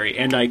commentary,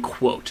 and I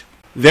quote,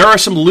 "There are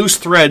some loose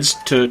threads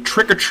to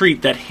Trick or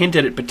Treat that hint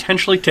at it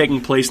potentially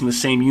taking place in the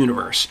same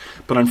universe,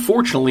 but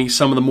unfortunately,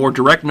 some of the more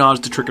direct nods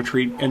to Trick or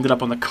Treat ended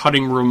up on the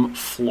cutting room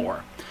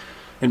floor."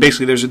 And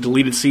basically, there's a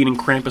deleted scene in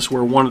Krampus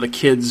where one of the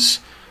kids,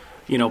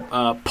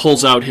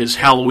 pulls out his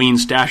Halloween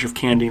stash of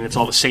candy, and it's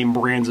all the same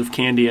brands of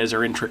candy as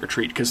are in Trick or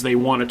Treat, because they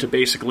wanted to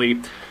basically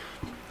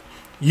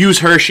use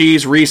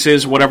Hershey's,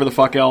 Reese's, whatever the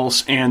fuck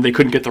else, and they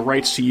couldn't get the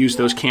rights to use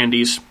those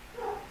candies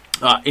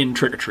in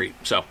Trick or Treat.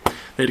 So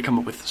they had to come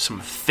up with some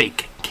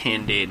fake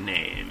candy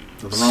names.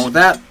 Nothing wrong with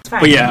that.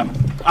 But yeah,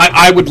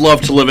 I would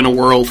love to live in a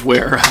world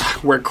where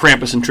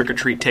Krampus and Trick or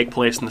Treat take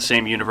place in the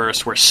same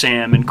universe, where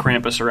Sam and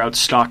Krampus are out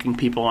stalking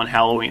people on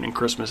Halloween and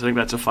Christmas. I think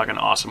that's a fucking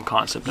awesome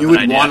concept. You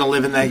would want to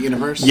live in that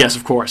universe? Yes,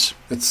 of course.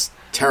 It's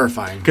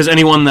terrifying. Because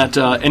anyone that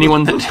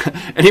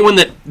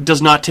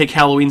does not take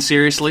Halloween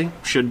seriously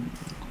should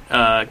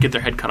get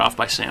their head cut off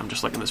by Sam,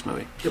 just like in this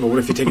movie. Yeah, but what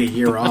if you take a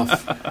year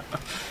off?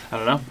 I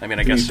don't know. I mean,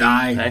 I Then guess you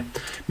die. hey,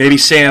 maybe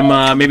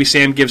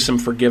Sam gives some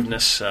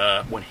forgiveness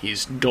when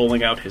he's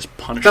doling out his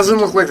punishment. Doesn't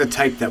look like the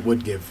type that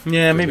would give.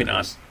 Yeah, maybe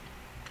not.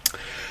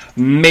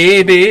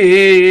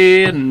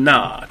 Maybe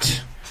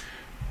not.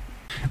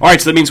 All right,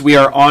 so that means we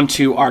are on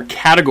to our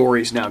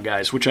categories now,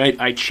 guys, which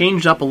I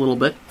changed up a little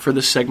bit for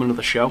this segment of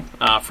the show,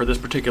 for this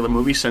particular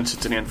movie, since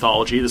it's an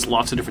anthology. There's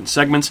lots of different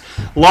segments,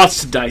 lots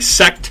to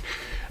dissect.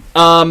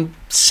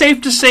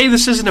 Safe to say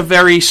this isn't a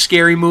very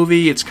scary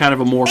movie. It's kind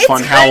of a more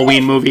fun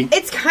Halloween movie.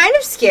 It's kind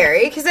of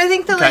scary, because I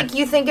think that, like,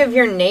 you think of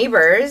your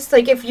neighbors.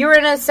 Like, if you were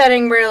in a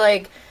setting where,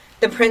 like,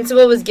 the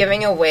principal was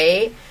giving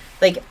away,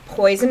 like,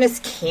 poisonous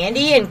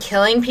candy and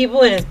killing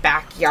people in his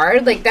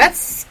backyard, like, that's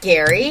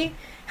scary.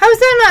 How is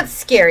that not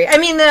scary? I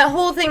mean, the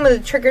whole thing with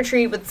the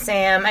trick-or-treat with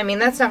Sam, I mean,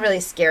 that's not really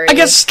scary. I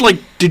guess, like,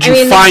 did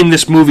you find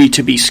this movie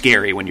to be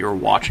scary when you were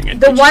watching it?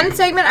 The one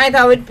segment I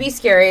thought would be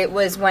scary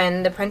was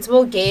when the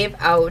principal gave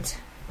out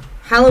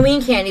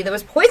Halloween candy that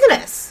was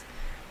poisonous.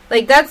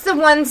 Like, that's the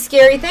one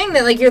scary thing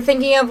that, like, you're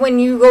thinking of when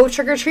you go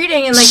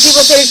trick-or-treating and, like,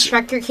 people say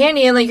check your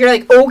candy and, like, you're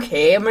like,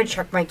 okay, I'm gonna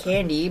check my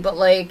candy, but,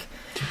 like,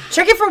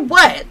 check it for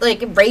what?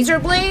 Like, razor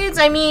blades?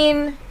 I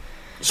mean...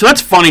 So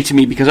that's funny to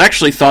me because I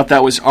actually thought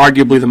that was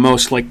arguably the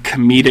most, like,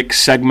 comedic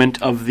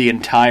segment of the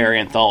entire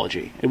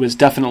anthology. It was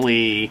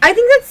definitely... I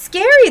think that's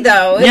scary,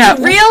 though. It's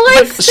a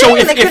real-life thing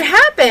that could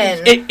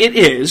happen. It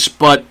is,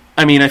 but,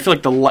 I mean, I feel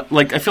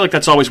like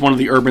that's always one of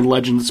the urban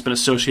legends that's been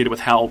associated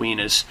with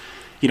Halloween is,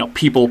 you know,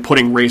 people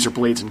putting razor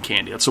blades in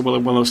candy. That's one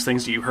of those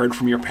things that you heard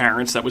from your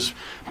parents that was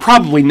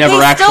probably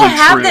never actually true. They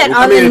still have that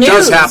on the news. It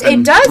does happen.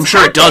 It does I'm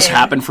sure it does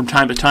happen from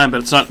time to time, but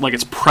it's not like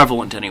it's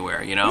prevalent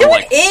anywhere, you know? No,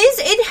 it is.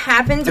 It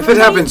happens. If it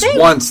happens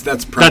once,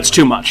 that's prevalent. That's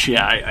too much.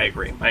 Yeah, I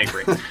agree.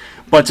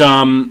 But,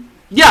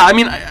 yeah, I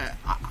mean,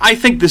 I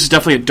think this is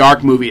definitely a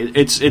dark movie.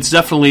 It's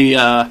definitely,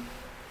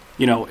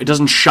 you know, it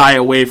doesn't shy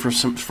away from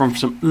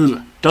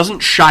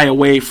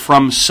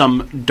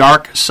some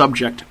dark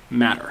subject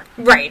matter.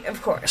 Right,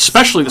 of course.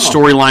 Especially the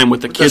storyline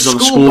with the kids on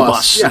the school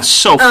bus. Yeah. It's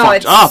so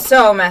fucked up.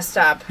 So messed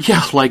up.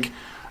 Yeah, like,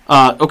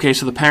 okay,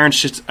 so the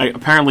parents just,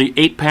 apparently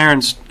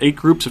 8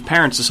 groups of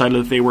parents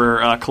decided that they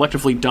were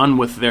collectively done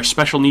with their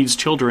special needs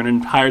children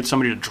and hired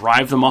somebody to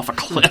drive them off a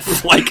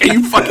cliff. Like, are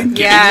you fucking kidding me?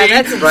 Yeah,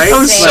 that's insane. That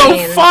was so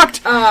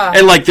fucked.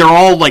 And, like, they're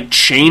all, like,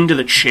 chained to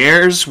the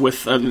chairs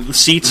with the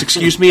seats,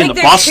 in the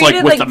bus,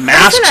 like, with the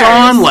masks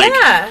on. Like,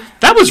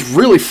 that was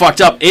really fucked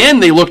up.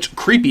 And they looked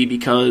creepy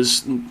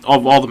because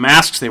of all the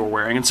masks they were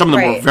wearing. And some of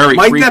them were very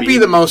creepy. Might that be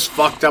the most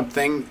fucked up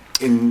thing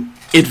in...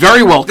 It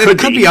very well could be. It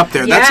could be up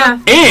there.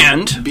 Yeah.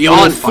 And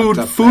beyond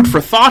food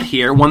for thought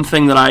here, one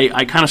thing that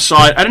I kind of saw,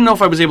 I didn't know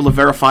if I was able to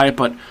verify it,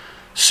 but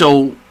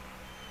so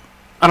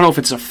I don't know if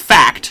it's a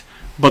fact,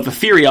 but the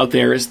theory out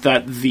there is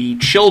that the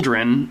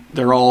children,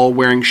 they're all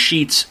wearing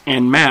sheets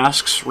and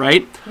masks,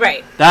 right?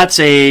 Right. That's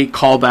a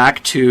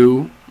callback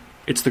to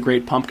It's the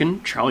Great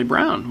Pumpkin, Charlie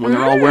Brown, when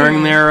they're all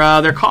wearing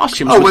their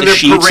costumes with the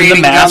sheets and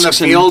the masks. Down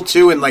the field,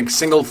 too, in, like,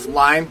 single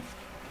line?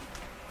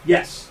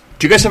 Yes.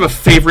 Do you guys have a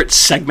favorite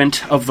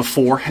segment of the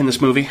 4 in this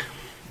movie?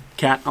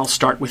 Kat, I'll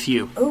start with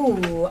you.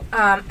 Ooh,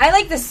 I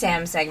like the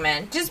Sam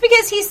segment. Just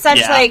because he's such,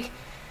 like,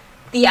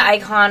 the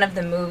icon of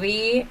the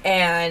movie,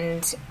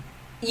 and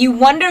you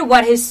wonder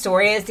what his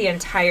story is the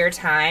entire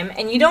time,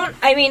 and you don't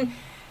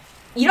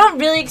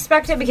really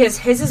expect it because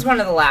his is one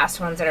of the last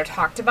ones that are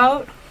talked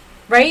about,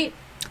 right?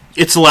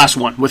 It's the last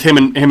one, with him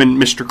and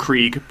Mr.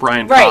 Krieg,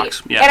 Brian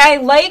Cox. Yeah. And I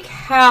like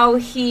how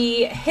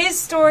his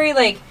story,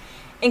 like,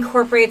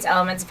 incorporates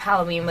elements of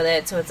Halloween with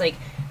it. So it's like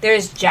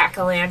there's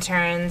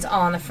jack-o'-lanterns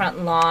on the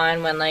front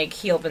lawn when, like,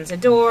 he opens the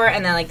door,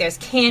 and then, like, there's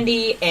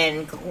candy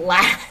and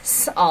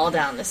glass all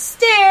down the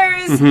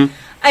stairs. Mm-hmm.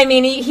 I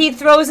mean, he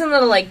throws in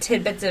little, like,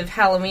 tidbits of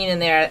Halloween in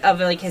there of,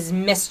 like, his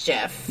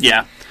mischief.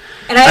 Yeah.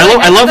 And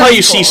I love how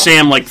you see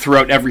Sam, like,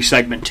 throughout every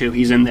segment, too.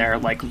 He's in there,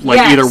 like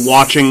either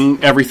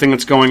watching everything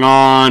that's going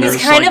on, or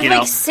he's kind of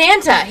like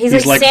Santa.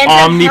 He's like Santa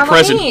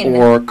omnipresent, Halloween.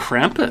 or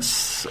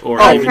Krampus, or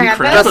even Krampus. Krampus.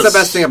 That's the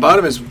best thing about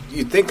him is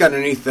you think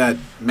underneath that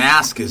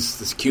mask is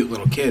this cute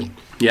little kid.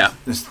 Yeah.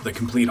 This the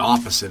complete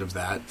opposite of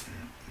that.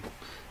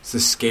 It's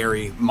this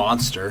scary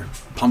monster,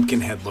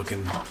 pumpkin head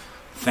looking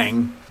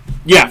thing.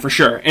 Yeah, for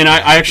sure. And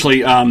I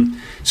actually,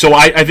 so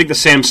I think the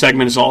Sam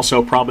segment is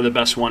also probably the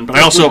best one. But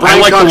I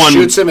like the one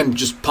shoots him and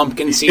just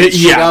pumpkin seeds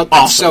shoot out.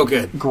 That's awesome. So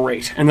good.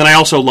 Great. And then I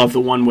also love the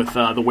one with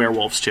the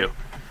werewolves too,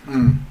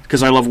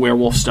 because I love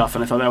werewolf stuff,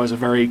 and I thought that was a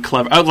very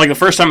clever. Like the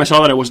first time I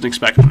saw that, I wasn't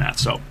expecting that.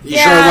 So you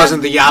sure it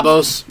wasn't the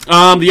Yabos?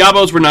 The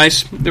Yabos were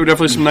nice. There were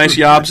definitely some nice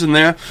Yabs in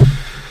there.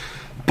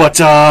 But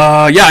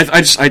yeah,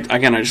 I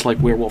just like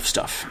werewolf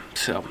stuff.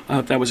 So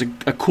that was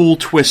a cool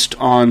twist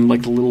on,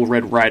 like, the Little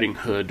Red Riding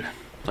Hood,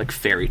 like,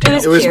 fairy tale.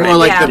 It was more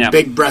like the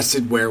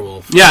big-breasted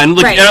werewolf. Yeah, and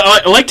like,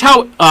 I liked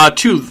how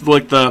too,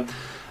 like, the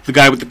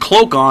guy with the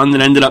cloak on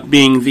that ended up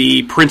being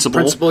the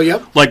principal.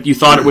 Yep. Like, you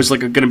thought it was, like,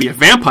 going to be a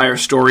vampire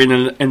story, and then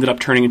it ended up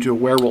turning into a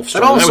werewolf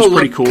story. That was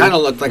pretty cool. Kind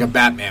of looked like a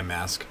Batman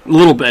mask. A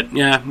little bit,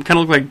 yeah. It kind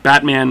of looked like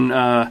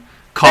Batman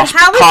how is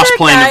that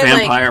cosplaying guy, a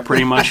vampire,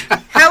 pretty much.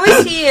 How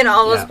is he in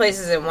all those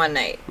places in one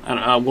night? I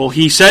don't know. Well,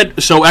 he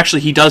said, so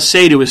actually he does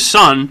say to his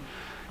son,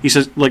 he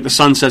says, like the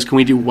son says, can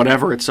we do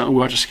whatever? We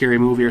watch a scary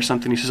movie or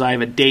something. He says, I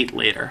have a date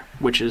later,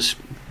 which is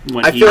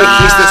when I feel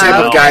like he's the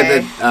type of guy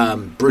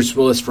that Bruce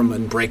Willis from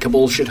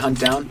Unbreakable should hunt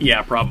down.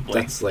 Yeah,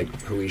 probably. That's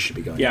like who he should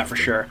be going Yeah, after.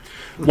 for sure.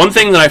 One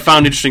thing that I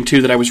found interesting,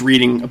 too, that I was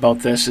reading about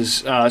this is,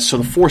 so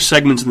the 4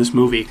 segments in this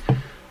movie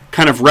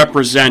kind of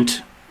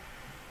represent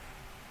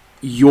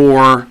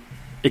your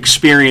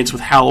experience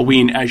with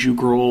Halloween as you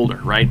grow older,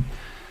 right?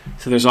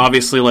 So there's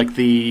obviously like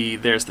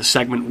there's the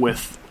segment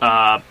with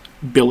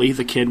Billy,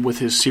 the kid with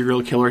his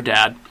serial killer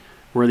dad,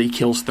 where he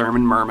kills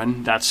Thurman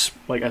Merman. That's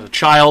like as a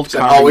child,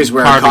 always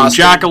wear a costume,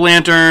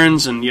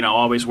 jack-o'-lanterns, and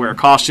always wear a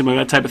costume, and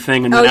that type of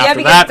thing. And then after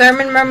because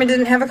Thurman Merman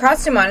didn't have a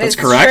costume on. That's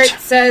his correct. shirt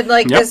said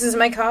this is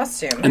my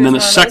costume. And then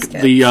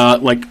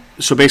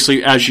so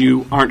basically, as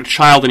you aren't a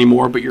child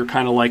anymore, but you're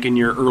kind of like in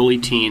your early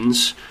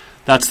teens.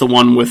 That's the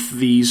one with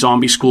the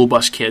zombie school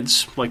bus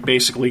kids, like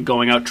basically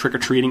going out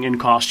trick-or-treating in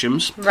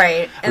costumes.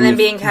 Right, and then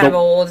being kind of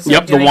old. So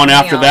the one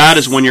after that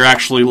is when you're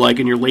actually like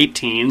in your late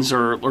teens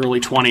or early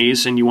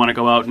 20s and you want to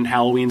go out, and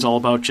Halloween's all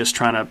about just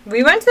trying to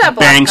we went to that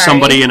bang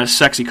somebody in a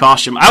sexy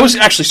costume. I was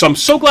actually, so I'm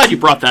so glad you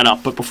brought that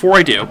up, but before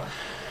I do,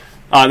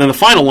 then the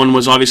final one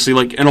was obviously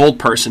like an old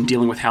person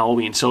dealing with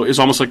Halloween, so it was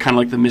almost like kind of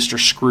like the Mr.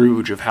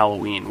 Scrooge of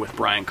Halloween with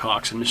Brian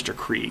Cox and Mr.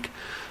 Krieg.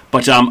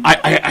 But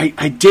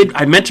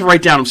I meant to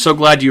write down, I'm so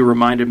glad you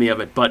reminded me of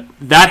it, but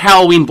that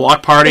Halloween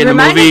block party in the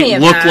movie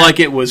looked like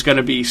it was going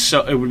to be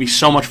it would be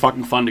so much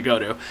fucking fun to go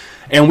to.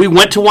 And we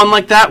went to one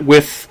like that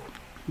with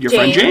your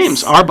friend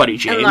James, our buddy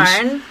James,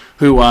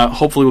 who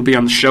hopefully will be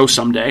on the show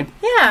someday.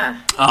 Yeah.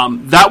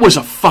 That was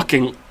a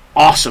fucking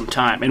awesome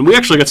time. And we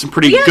actually got some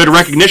pretty good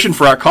recognition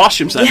for our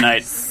costumes that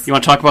night. You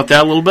want to talk about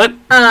that a little bit?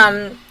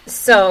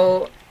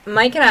 So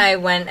Mike and I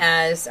went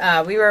as,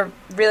 we were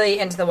really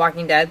into The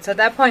Walking Dead, so at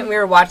that point we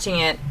were watching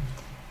it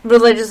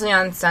religiously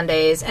on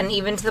Sundays, and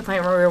even to the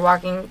point where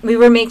we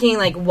were making,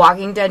 like,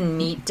 Walking Dead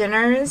meat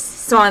dinners,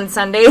 so on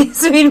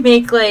Sundays we'd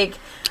make, like,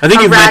 I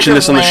think you've mentioned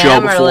this on the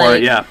show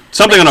before,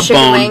 something on a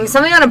bone. Wings,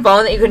 something on a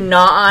bone that you could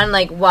gnaw on,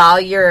 like,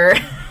 while you're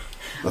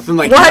nothing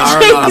like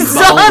watching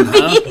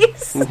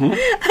zombies. Huh? Mm-hmm.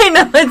 I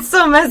know, it's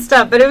so messed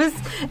up, but it was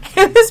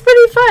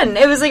pretty fun.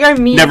 It was like our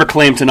meat. Never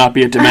claimed to not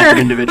be a demented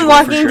individual.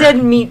 Walking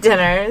Dead meat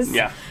dinners.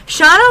 Yeah.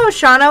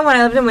 Shano, when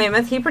I lived in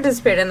Weymouth, he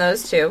participated in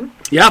those too.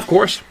 Yeah, of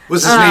course.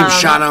 Was his name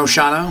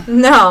Shano?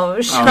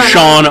 No,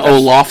 Sean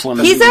O'Laughlin.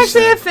 He's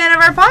actually a fan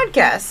of our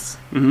podcast.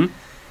 Mm-hmm.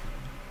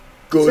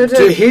 Good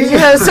to hear.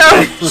 Yeah,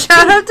 so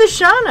shout out to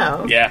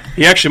Shano. Yeah,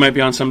 he actually might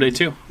be on someday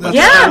too. That's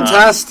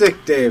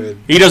fantastic, David.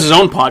 He does his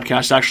own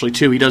podcast actually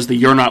too. He does the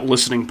You're Not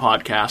Listening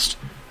podcast,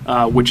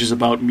 which is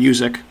about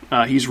music.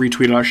 He's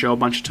retweeted our show a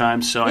bunch of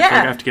times, so I feel like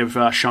I have to give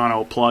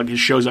Shano a plug. His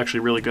show's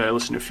actually really good. I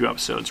listened to a few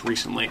episodes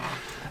recently.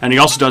 And he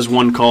also does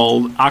one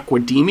called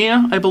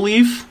Aquademia, I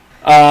believe.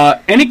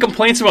 Any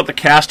complaints about the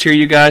cast here,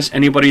 you guys?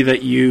 Anybody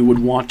that you would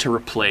want to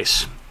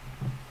replace?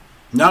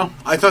 No,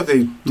 I thought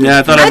they... Yeah,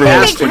 I thought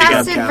everyone was pretty good.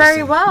 I think they casted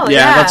very well,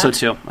 yeah. I thought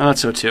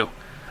so too.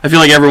 I feel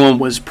like everyone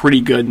was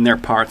pretty good in their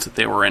parts that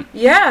they were in.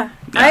 Yeah.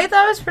 I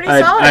thought it was pretty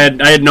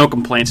solid. I had no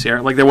complaints here.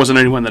 Like, there wasn't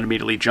anyone that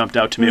immediately jumped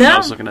out to me when I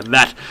was looking at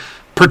that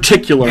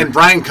particular And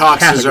Brian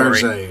Cox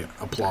category. deserves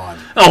a applaud.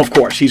 Oh, of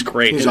course. He's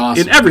great. He's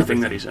awesome in everything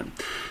that he's in.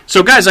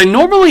 So, guys, I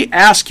normally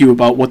ask you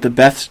about what the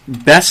best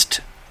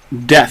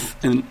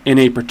death in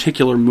a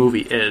particular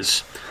movie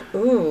is.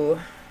 Ooh.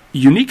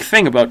 Unique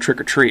thing about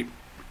Trick or Treat.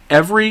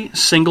 Every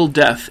single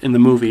death in the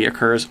movie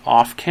occurs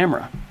off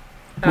camera.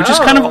 Which is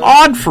kind of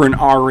odd for an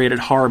R-rated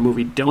horror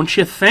movie, don't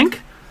you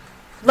think?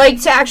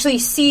 Like, to actually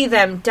see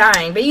them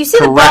dying. But you see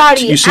the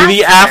body You see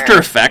the after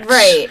effects.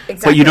 Right,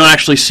 exactly. But you don't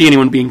actually see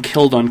anyone being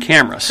killed on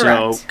camera.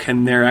 Correct. So,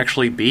 can there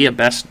actually be a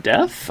best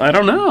death? I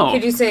don't know.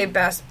 Could you say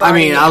best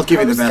body? I'll give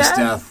you the best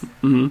death.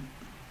 Mm-hmm.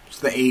 It's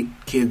the 8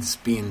 kids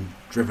being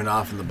driven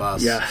off in the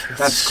bus. Yeah.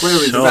 That's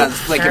clearly so the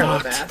best. Like,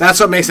 that's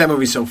what makes that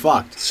movie so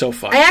fucked. So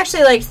fucked. I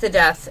actually liked the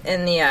death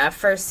in the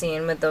first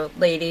scene with the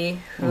lady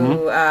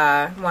who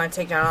wanted to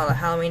take down all the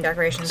Halloween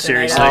decorations.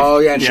 Seriously. Oh,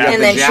 yeah, and she got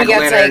the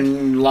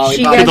jack-o'-lantern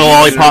lollipop. Get the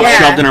lollipop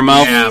shoved in her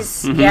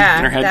mouth. Yeah,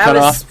 and her head that cut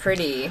was off.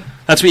 Pretty.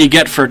 That's what you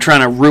get for trying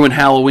to ruin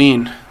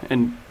Halloween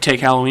and take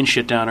Halloween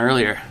shit down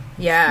earlier.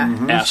 Yeah,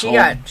 Asshole.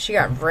 she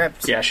got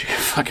ripped. Yeah, she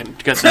fucking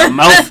got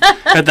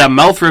that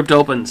mouth ripped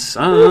open.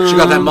 Son. She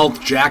got that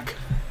mouth jack.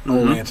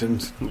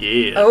 Lanterns.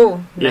 Yeah.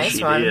 Oh, yes,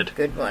 nice one. Did.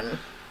 Good one.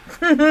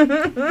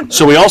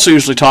 So we also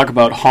usually talk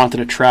about haunted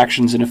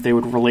attractions and if they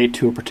would relate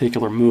to a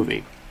particular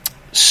movie.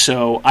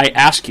 So I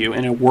ask you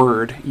in a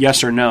word,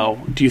 yes or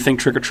no, do you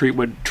think Trick or Treat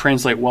would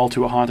translate well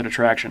to a haunted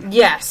attraction?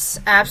 Yes,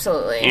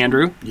 absolutely.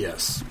 Andrew?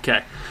 Yes.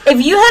 Okay.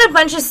 If you had a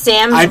bunch of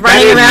Sams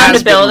running around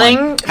a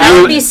building,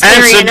 that would be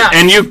scary enough.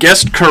 And you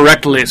guessed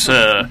correctly,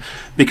 sir.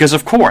 Because,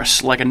 of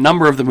course, like a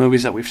number of the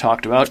movies that we've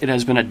talked about, it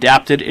has been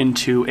adapted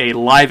into a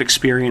live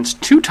experience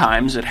 2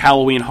 times at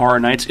Halloween Horror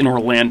Nights in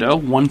Orlando,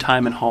 1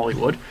 time in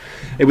Hollywood.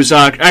 It was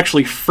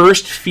actually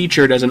first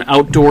featured as an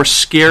outdoor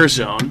scare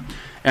zone,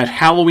 at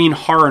Halloween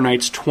Horror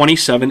Nights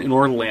 27 in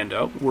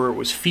Orlando, where it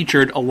was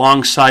featured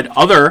alongside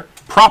other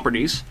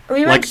properties.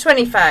 We went to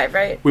 25,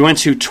 right? We went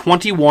to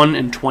 21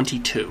 and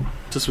 22.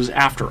 This was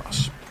after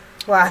us.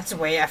 Wow, that's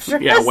way after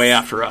us. Yeah, way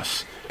after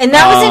us. And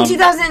that was in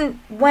 2000,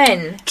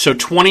 when? So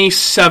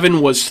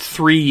 27 was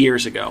 3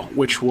 years ago,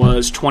 which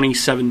was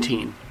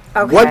 2017.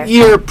 Okay. What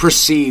year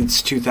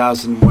precedes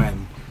 2000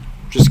 when?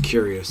 Just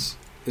curious.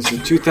 Is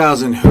it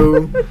 2000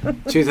 who?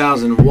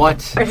 2000 what?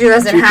 Or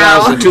 2000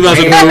 how?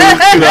 2000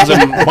 who?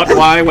 2000 what,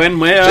 why, when,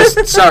 where?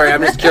 Sorry,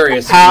 I'm just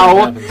curious.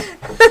 How?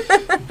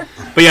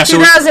 But yeah, so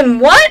 2000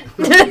 what?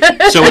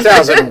 So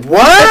 2000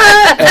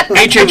 what?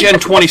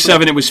 HHN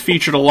 27, it was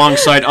featured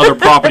alongside other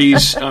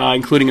properties,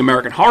 including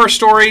American Horror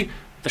Story,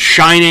 The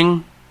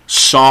Shining,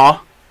 Saw,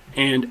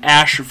 and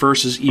Ash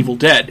vs. Evil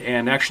Dead.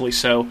 And actually,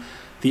 so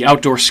the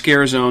Outdoor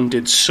Scare Zone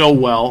did so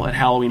well at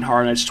Halloween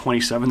Horror Nights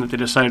 27 that they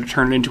decided to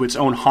turn it into its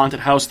own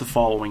haunted house the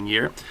following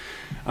year.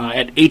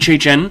 At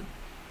HHN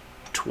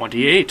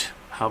 28,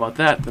 how about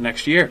that, the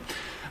next year?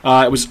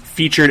 It was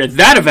featured at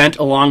that event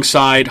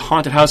alongside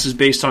haunted houses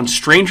based on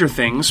Stranger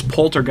Things,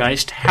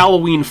 Poltergeist,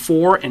 Halloween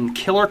 4, and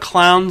Killer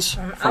Clowns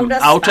from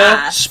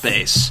Outer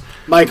Space.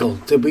 Michael,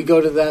 did we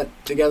go to that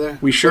together?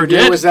 We sure What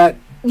did. year was that?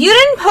 You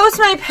didn't post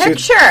my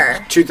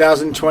picture.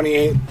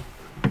 2028?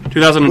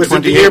 2028. Was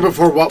it the year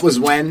before what was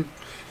when?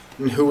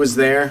 And who was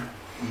there?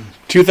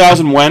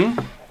 2000 when?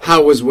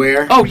 How was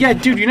where? Oh, yeah,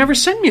 dude, you never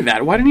sent me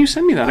that. Why didn't you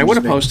send me that? I would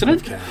have posted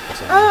it. Okay,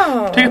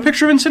 Oh. Take a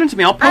picture of it and send it to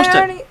me. I'll post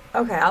it.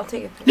 Okay, I'll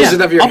take a picture. Yeah, Is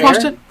it of your I'll hair?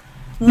 post it.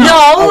 No.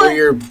 Oh,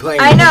 you're playing.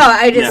 I know,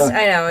 I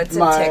Yeah. know, it's a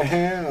My tick.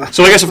 hair.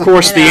 So I guess, of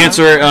course, I the know.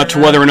 answer to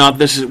whether or not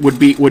this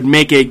would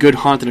make a good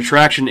haunted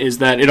attraction is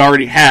that it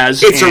already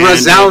has. It's a and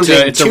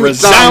resounding. It's a two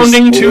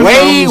resounding thumbs two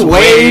way,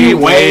 thumbs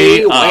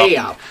way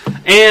up.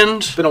 And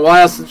It's been a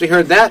while since we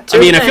heard that. Too.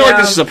 I mean, I feel like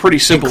Yeah. this is a pretty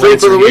simple Creep of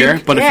answer the week?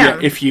 here. But Yeah.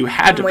 if you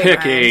had to I'm way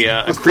pick behind.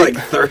 a it's creep,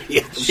 like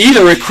 30.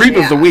 either a creep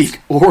of the Yeah. week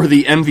or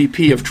the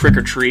MVP of Trick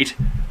or Treat,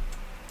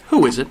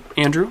 who is it,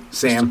 Andrew?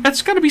 Sam.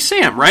 That's got to be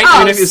Sam, right? Oh, I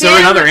mean, is there Sam,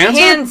 another answer?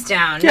 Hands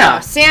down. Yeah, No,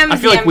 Sam. I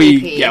feel like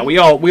MVP. we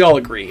all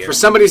agree here. For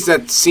somebody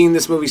that's seen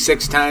this movie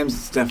 6 times,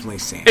 it's definitely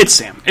Sam. It's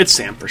Sam. It's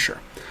Sam for sure.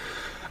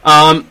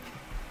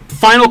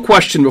 Final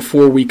question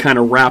before we kind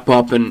of wrap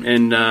up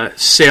and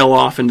sail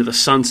off into the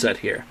sunset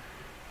here.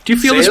 Do you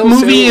feel this Sail,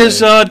 movie sail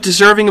is away.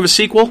 deserving of a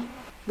sequel?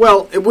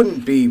 Well, it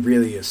wouldn't be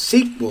really a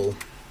sequel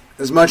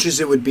as much as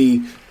it would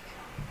be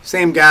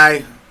same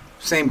guy,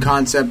 same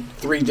concept,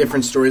 3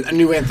 different stories, a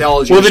new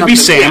anthology. Well, or they'd be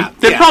something. Sam.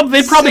 They'd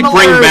probably Similar,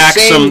 bring back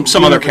same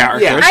some other universe.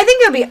 characters. Yeah. I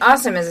think it would be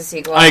awesome as a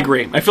sequel. I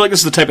agree. I feel like this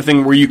is the type of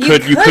thing where you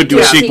could could do a do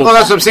a sequel. sequel. Well,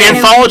 that's what I'm saying.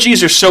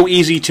 Anthologies are so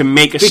easy to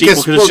make a sequel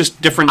because it's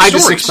just different I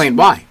stories. just explained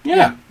why.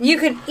 Yeah. You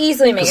could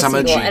easily make a 'Cause I'm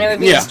a sequel, and it would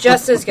be Yeah.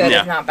 just as good,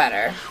 Yeah. if not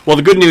better. Well,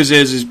 the good news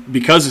is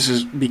because this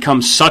has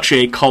become such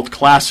a cult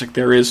classic,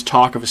 there is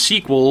talk of a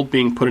sequel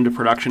being put into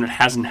production. It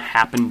hasn't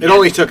happened It yet.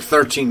 only took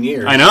 13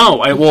 years. I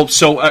know.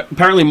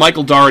 Apparently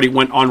Michael Dougherty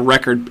went on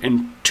record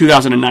in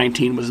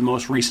 2019 was the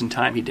most recent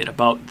time he did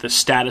about the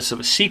status of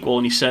a sequel,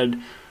 and he said,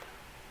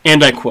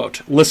 and I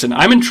quote, "Listen,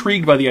 I'm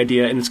intrigued by the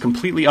idea, and it's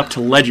completely up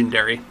to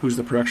Legendary, who's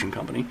the production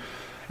company.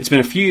 It's been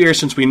a few years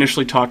since we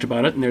initially talked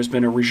about it, and there's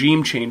been a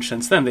regime change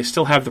since then. They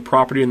still have the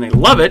property, and they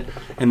love it,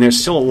 and there's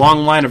still a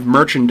long line of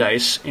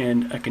merchandise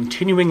and a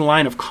continuing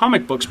line of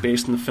comic books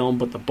based in the film,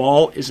 but the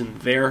ball is in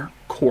their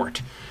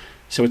court.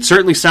 So it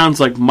certainly sounds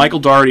like Michael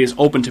Dougherty is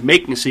open to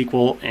making a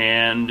sequel,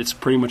 and it's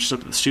pretty much up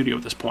to the studio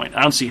at this point.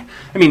 I don't see...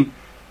 I mean,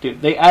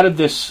 dude, they added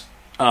this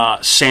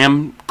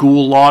Sam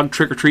Gulag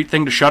Trick or Treat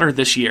thing to Shudder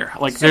this year.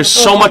 Like, there's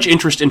so much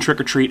interest in Trick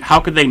or Treat. How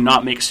could they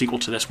not make a sequel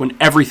to this when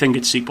everything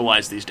gets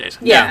sequelized these days?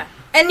 Yeah.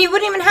 And you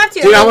wouldn't even have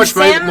to. Do you know how I mean, much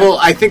money? Sam- Well,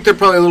 I think they're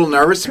probably a little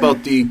nervous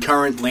about the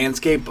current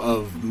landscape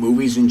of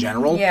movies in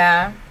general.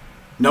 Yeah.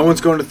 No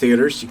one's going to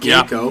theaters. You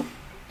can't Yeah. go.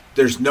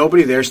 There's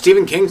nobody there.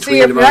 Stephen King So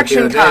your tweeted about it the production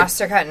other day.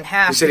 costs are cut in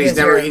half. He said he's because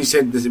never. you're- He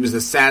said it was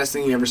the saddest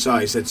thing he ever saw.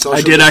 He said social.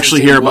 I did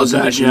actually distancing hear about wasn't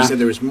an that, issue. yeah. He said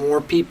there was more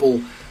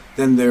people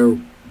than there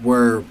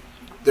were.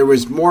 There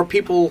was more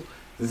people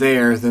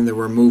there than there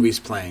were movies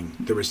playing.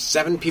 There were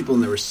 7 people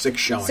and there were 6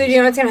 showings. So do you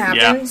know what's going to happen?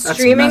 Yeah. That's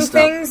Streaming messed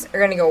up. things are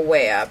going to go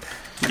way up.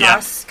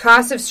 Yeah.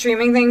 Costs of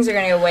streaming things are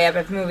going to go way up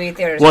if movie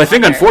theaters. Well, I are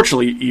think, there.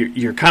 unfortunately,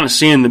 you're kind of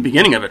seeing the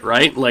beginning of it,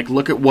 right? Like,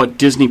 look at what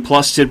Disney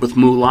Plus did with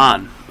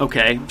Mulan.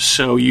 Okay,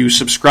 so you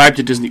subscribe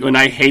to Disney, and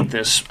I hate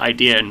this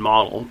idea and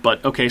model,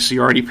 but okay, so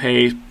you already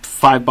pay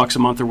 $5 a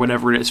month or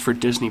whatever it is for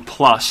Disney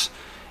Plus.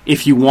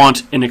 If you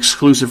want an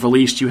exclusive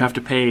release, you have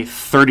to pay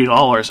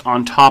 $30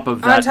 on top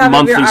of that top of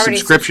monthly your already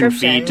subscription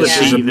fee subscription, to yeah. see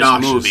Which is this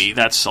obnoxious. movie.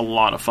 That's a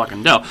lot of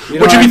fucking dough. You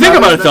know Which, if what you I think thought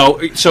about it,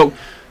 though, so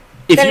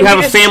if Then you if have you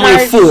a just family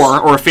of charge- 4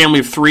 or a family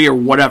of 3 or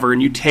whatever,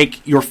 and you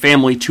take your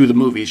family to the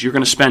movies, you're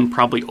going to spend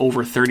probably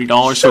over $30.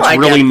 So Sure, I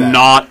it's get really that.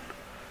 not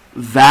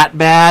that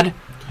bad.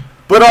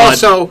 but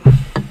also,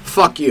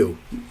 fuck you.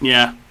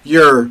 Yeah.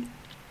 You're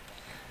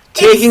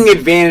taking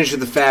advantage of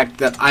the fact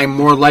that I'm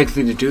more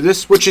likely to do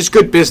this, which is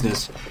good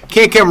business.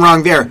 Can't get 'em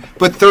wrong there.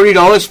 But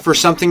 $30 for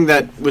something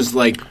that was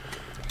like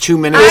 2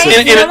 minutes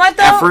You know what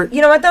though? effort.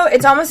 You know what though?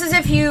 It's almost as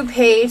if you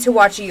pay to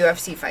watch a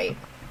UFC fight.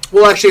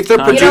 Well, actually, if they're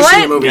You producing know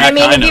what? the movie, Yeah, I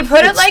mean, kind if you of.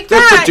 put it like they're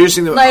that,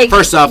 producing the. like,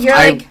 First off, you're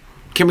like,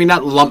 can we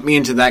not lump me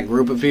into that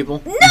group of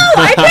people? no,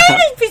 I'd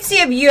rather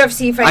see a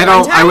UFC fight. I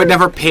don't. I would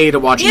never pay to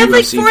watch a You have,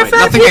 like, UFC 4 or fight. 5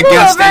 Nothing people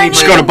against over and anybody.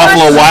 Just go to Yeah.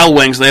 Buffalo Wild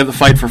Wings. They have the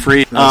fight for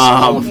free.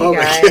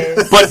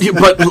 Homophobic.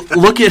 But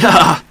look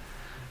at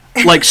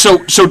like so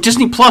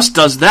Disney Plus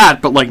does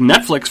that, but like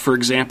Netflix, for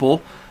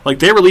example, like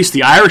they released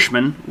The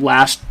Irishman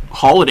last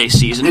holiday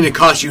season, And it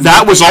cost you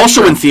that was nothing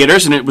also extra. in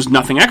theaters, and it was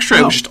nothing extra.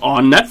 It was No. just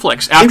on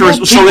Netflix after.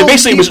 People- so they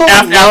basically it was people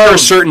after a love-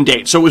 certain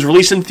date. So it was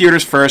released in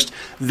theaters first,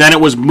 then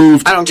it was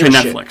moved I don't to give a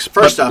Netflix. shit.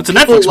 First But off, it's a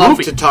people Netflix love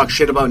movie. to talk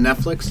shit about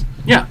Netflix.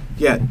 Yeah,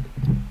 Yeah,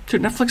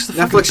 dude, Netflix is the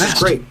fucking Netflix is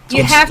best. great.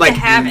 You have like to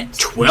have it.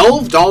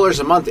 $12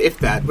 a month, if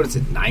that. What is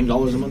it?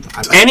 $9 a month?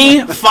 I don't know.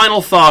 Any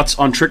final thoughts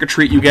on Trick or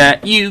Treat you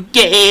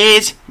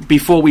guys,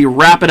 before we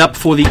wrap it up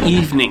for the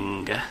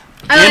evening?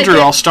 I like Andrew,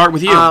 it. I'll start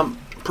with you.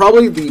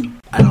 Probably the.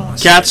 I don't know.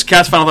 Cat's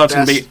final thoughts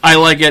going to be, Best. I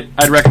like it,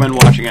 I'd recommend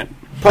watching it.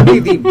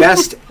 Probably the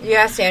best. You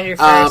asked Andrew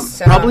first.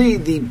 So. Probably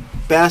the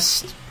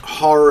best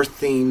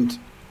Halloween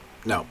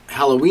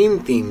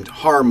themed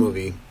horror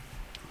movie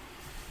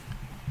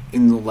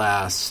in the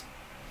last.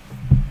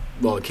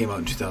 Well, it came out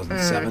in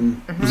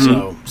 2007,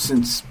 so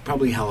since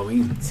probably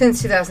Halloween.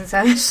 Since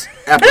 2007.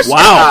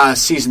 Wow.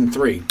 Season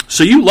 3.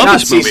 So you love Not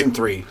this movie. season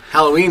 3.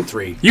 Halloween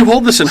 3. You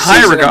hold this in high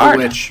Season of the regard.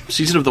 Witch.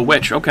 Season of the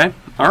Witch, okay.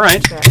 All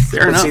right. Yes.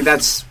 Fair But enough. see,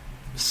 that's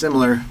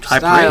similar High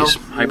style. praise.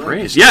 High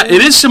praise. Yeah,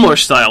 it is similar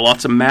style.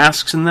 Lots of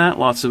masks in that.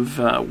 Lots of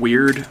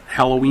weird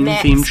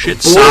Halloween-themed Masks.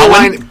 shit.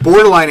 Samhain.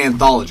 Borderline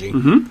anthology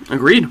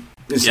Agreed.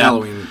 is Yeah.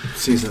 Halloween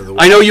Season of the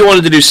Witch. I know you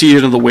wanted to do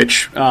Season of the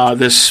Witch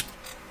this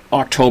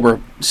October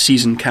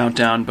season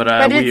countdown, but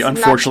But we it's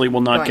unfortunately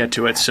will not going get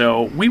to it. to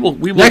So we will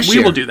Next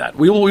year. do that.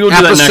 We will do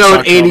that next Episode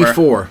October.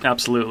 84.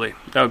 Absolutely,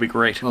 that would be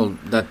great. Well,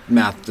 that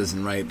math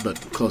isn't right, but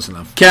close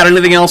enough. Kat,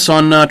 anything else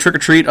on Trick or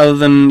Treat other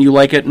than you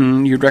like it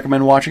and you'd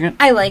recommend watching it?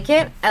 I like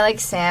it. I like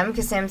Sam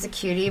because Sam's a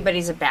cutie, but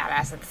he's a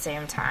badass at the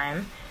same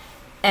time.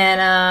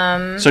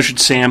 And So should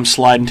Sam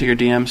slide into your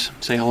DMs,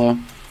 say hello?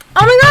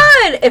 oh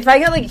my god! If I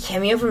got like a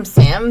cameo from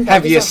Sam, that'd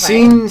Have be you so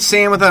funny. seen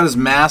Sam without his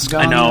mask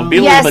on? I know, though? be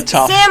a Yes, little bit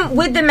tough. Sam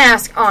with the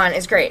mask on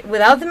is great.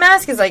 Without the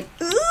mask is like.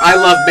 Ooh. I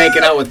love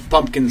making out with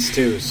pumpkins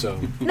too. So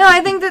No, I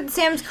think that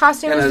Sam's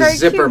costume and is a very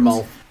zipper cute.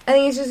 mouth. I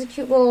think he's just a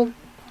cute little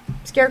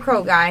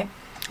scarecrow guy.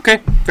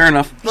 Okay, fair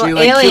enough. Little See,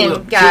 like, alien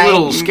cute guy.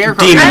 little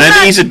scarecrow. Demon. I'm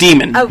not- He's a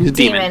demon. Oh, He's a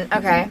demon.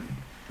 Okay.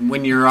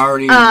 When you've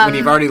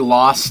already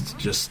lost,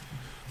 just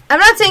I'm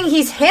not saying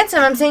he's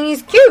handsome. I'm saying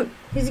he's cute.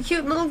 He's a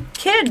cute little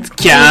kid.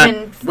 Yeah.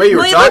 Demon. Way you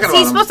were he talking looks, about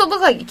he's him. supposed to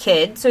look like a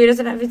kid, so he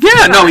doesn't have his Yeah,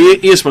 teeth no, on.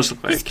 he is supposed to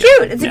look like He's a kid.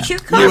 cute. It's Yeah. a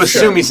cute costume. you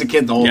assume he's a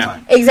kid the whole Yeah.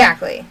 time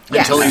Exactly.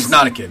 Yes. until he's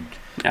not a kid.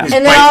 Yeah. He's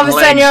And then all of a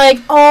biting sudden you're legs.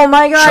 like, oh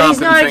my god, he's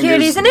Chopping not a kid,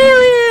 fingers. he's an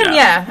alien. Yeah.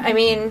 Yeah. I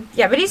mean,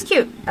 yeah, but he's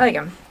cute. I like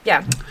him.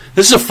 Yeah.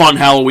 This is a fun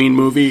Halloween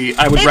movie.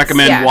 I would It's-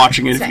 recommend yeah,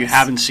 watching it it's if you nice.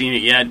 haven't seen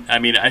it yet. I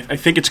mean, I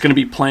think it's going to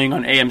be playing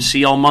on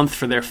AMC all month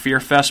for their Fear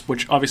Fest,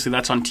 which obviously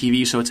that's on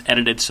TV, so it's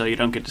edited, so you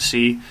don't get to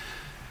see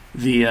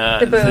the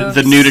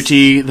boobs.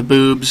 nudity, the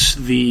boobs,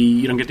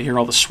 you don't get to hear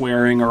all the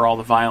swearing or all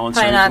the violence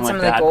Probably or not anything some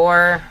like of that. the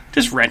gore.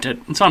 Just rent it.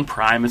 It's on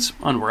Prime. It's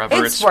on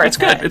wherever. It's worth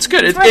good. it. It's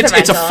good. It's worth the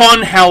It's a rental.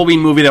 fun Halloween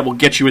movie that will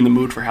get you in the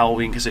mood for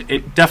Halloween because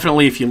it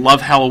definitely, if you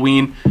love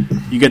Halloween,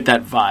 you get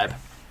that vibe.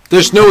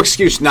 There's no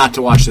excuse not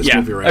to watch this Yeah,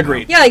 movie right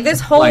agreed. Yeah, like this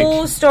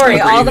whole Like, story,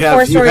 now. all the You four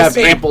have, you stories have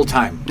take ample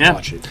time to Yeah.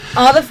 watch it.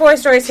 all the four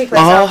stories take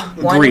place on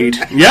one Agreed.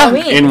 Yeah,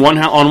 Halloween. in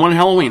on one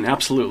Halloween,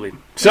 absolutely.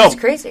 So, It's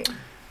crazy.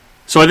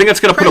 I think that's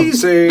gonna put a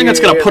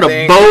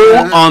Thing bow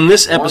that on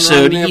this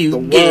episode, one you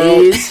running if the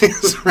world guys.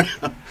 is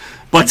round.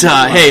 But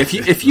hey,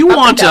 if you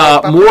want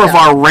down, more of down,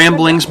 our up and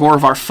ramblings, more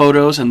of our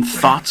photos and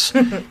thoughts,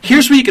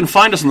 here's where you can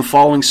find us on the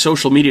following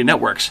social media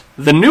networks.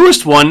 The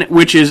newest one,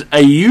 which is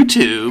a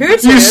YouTube.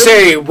 You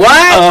say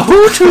what?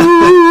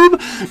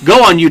 YouTube.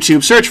 Go on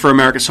YouTube, search for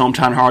America's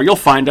Hometown Horror. You'll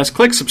find us.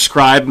 Click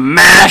subscribe.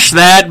 Mash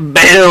that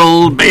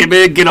bell,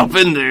 baby. Get up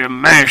in there.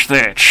 Mash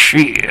that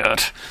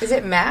shit. Is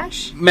it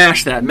MASH?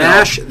 Mash that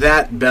Mash bell.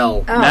 that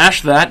bell. Oh.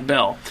 Mash that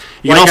bell.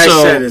 You Like can also,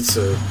 I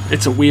said,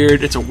 it's a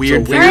weird thing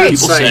weird that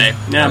people site. say.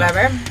 Yeah.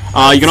 Whatever.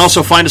 You can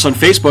also find us on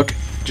Facebook.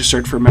 Just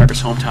search for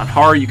America's Hometown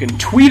Horror. You can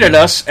tweet at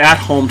us at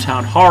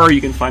Hometown Horror.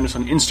 You can find us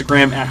on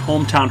Instagram at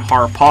Hometown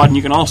Horror Pod. And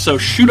you can also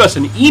shoot us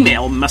an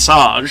email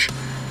message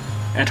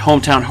at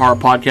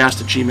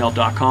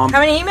hometownhorrorpodcast@gmail.com. How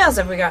many emails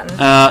have we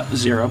gotten?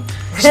 0.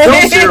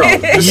 Still zero.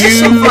 This is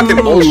some fucking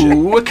bullshit.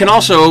 You can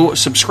also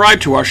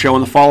subscribe to our show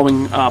on the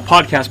following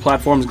podcast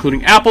platforms,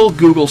 including Apple,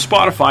 Google,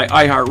 Spotify,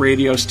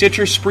 iHeartRadio,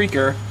 Stitcher,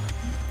 Spreaker,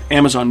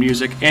 Amazon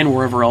Music, and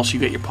wherever else you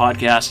get your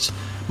podcasts.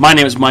 My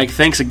name is Mike.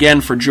 Thanks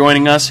again for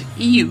joining us,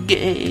 you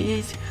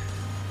guys.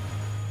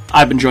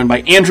 I've been joined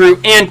by Andrew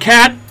and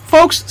Kat.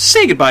 Folks,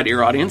 say goodbye to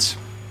your audience.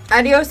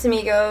 Adios,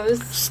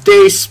 amigos.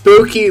 Stay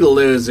spooky,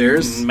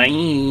 losers. Bye.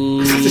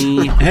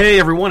 Hey,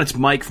 everyone. It's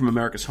Mike from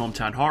America's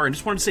Hometown Horror. And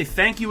just wanted to say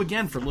thank you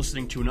again for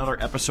listening to another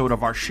episode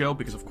of our show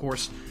because, of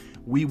course,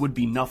 we would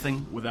be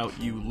nothing without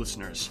you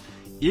listeners.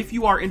 If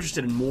you are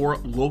interested in more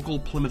local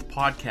Plymouth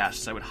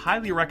podcasts, I would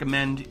highly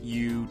recommend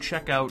you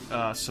check out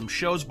some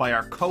shows by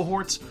our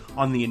cohorts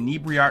on the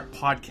Inebriart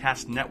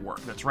Podcast Network.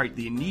 That's right,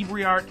 the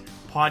Inebriart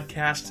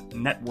Podcast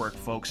Network,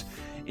 folks.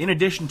 In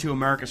addition to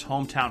America's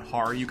Hometown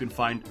Horror, you can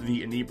find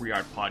the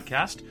Inebriart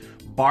Podcast,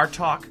 Bar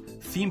Talk,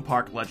 Theme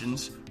Park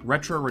Legends,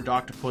 Retro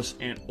Redoctopus,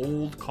 and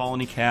Old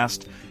Colony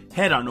Cast.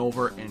 Head on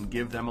over and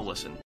give them a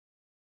listen.